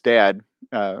Ridenauer, his dad,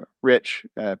 Rich,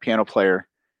 piano player,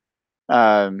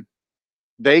 um,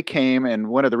 they came and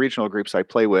one of the regional groups I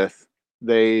play with,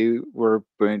 they were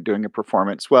doing a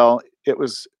performance. Well, it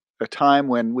was a time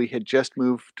when we had just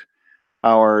moved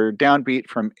our downbeat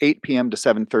from 8 p.m. to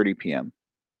 7:30 p.m.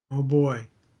 Oh boy.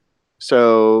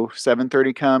 So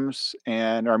 7:30 comes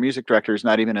and our music director is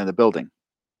not even in the building.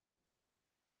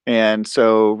 And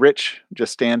so Rich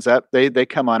just stands up. They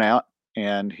come on out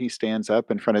And he stands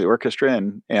up in front of the orchestra,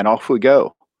 and off we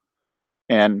go.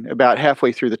 And about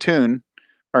halfway through the tune,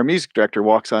 our music director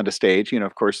walks onto stage.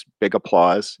 Of course, big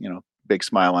applause. Big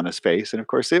smile on his face, and of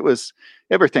course,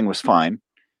 everything was fine.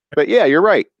 But yeah, you're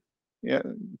right. Yeah,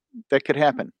 that could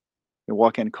happen. You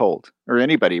walk in cold, or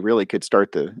anybody really could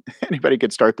start the anybody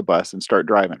could start the bus and start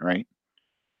driving, right?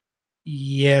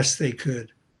 Yes, they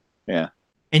could. Yeah.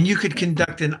 And you could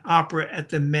conduct an opera at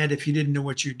the Met if you didn't know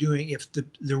what you're doing, if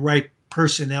the right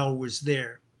personnel was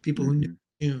there, people who knew Hmm.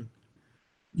 the tune.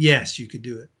 Yes, you could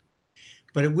do it.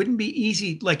 But it wouldn't be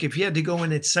easy. Like if you had to go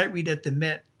in at sight read at the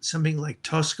Met, something like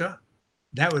Tosca,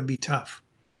 that would be tough.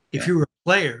 If Yeah. you were a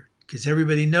player, because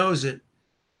everybody knows it,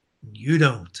 you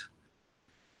don't.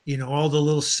 All the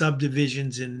little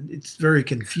subdivisions, and it's very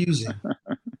confusing.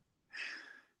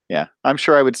 Yeah. I'm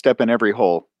sure I would step in every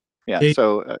hole. Yeah. They-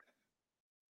 So,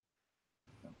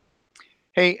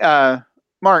 hey,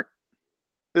 Mark,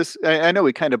 this I know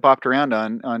we kind of bopped around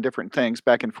on different things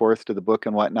back and forth to the book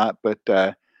and whatnot, but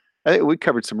I think we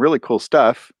covered some really cool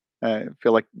stuff. I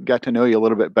feel like got to know you a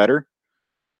little bit better.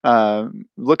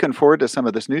 Looking forward to some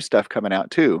of this new stuff coming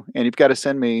out too. And you've got to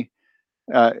send me.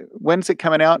 When's it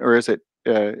coming out, or is it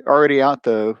already out?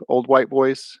 The Old White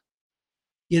Boys.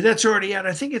 yeah, that's already out.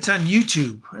 I think it's on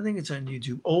YouTube. I think it's on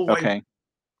YouTube. Old White. Okay.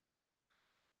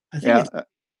 I think Yeah. it's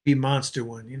the Monster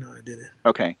one. I did it.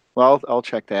 Okay. Well, I'll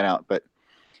check that out. But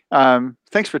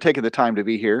thanks for taking the time to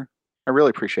be here. I really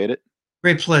appreciate it.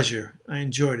 Great pleasure. I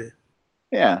enjoyed it.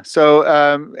 Yeah. So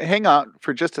hang on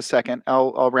for just a second.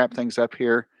 I'll wrap things up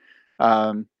here.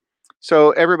 Um,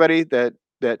 so everybody that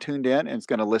tuned in and is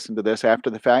going to listen to this after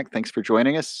the fact, thanks for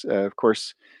joining us. Of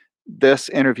course, this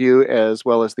interview as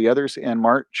well as the others in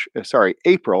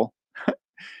April,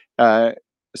 uh,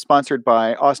 sponsored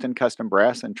by Austin Custom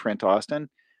Brass and Trent Austin.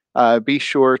 Be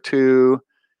sure to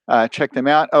check them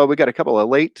out. Oh, we got a couple of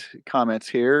late comments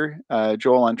here.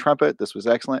 Joel on trumpet, this was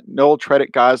excellent. Noel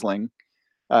Tredick Gosling,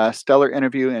 stellar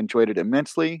interview, enjoyed it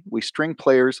immensely. We string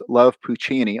players love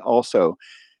Puccini also.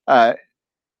 Uh,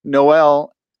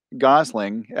 Noel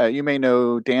Gosling, you may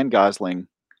know Dan Gosling,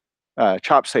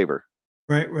 Chop Saver.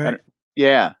 Right, I right.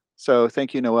 Yeah. So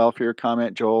thank you, Noel, for your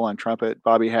comment. Joel on trumpet,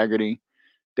 Bobby Haggerty,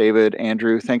 David,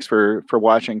 Andrew. Thanks for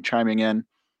watching, chiming in,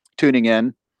 tuning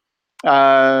in.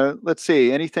 Let's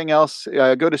see. Anything else?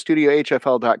 Go to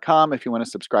studiohfl.com if you want to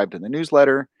subscribe to the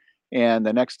newsletter. And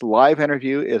the next live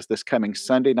interview is this coming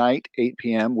Sunday night, 8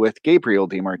 p.m. with Gabriel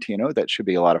DiMartino. That should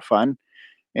be a lot of fun.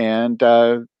 And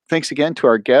thanks again to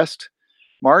our guest,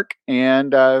 Mark.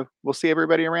 And we'll see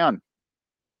everybody around.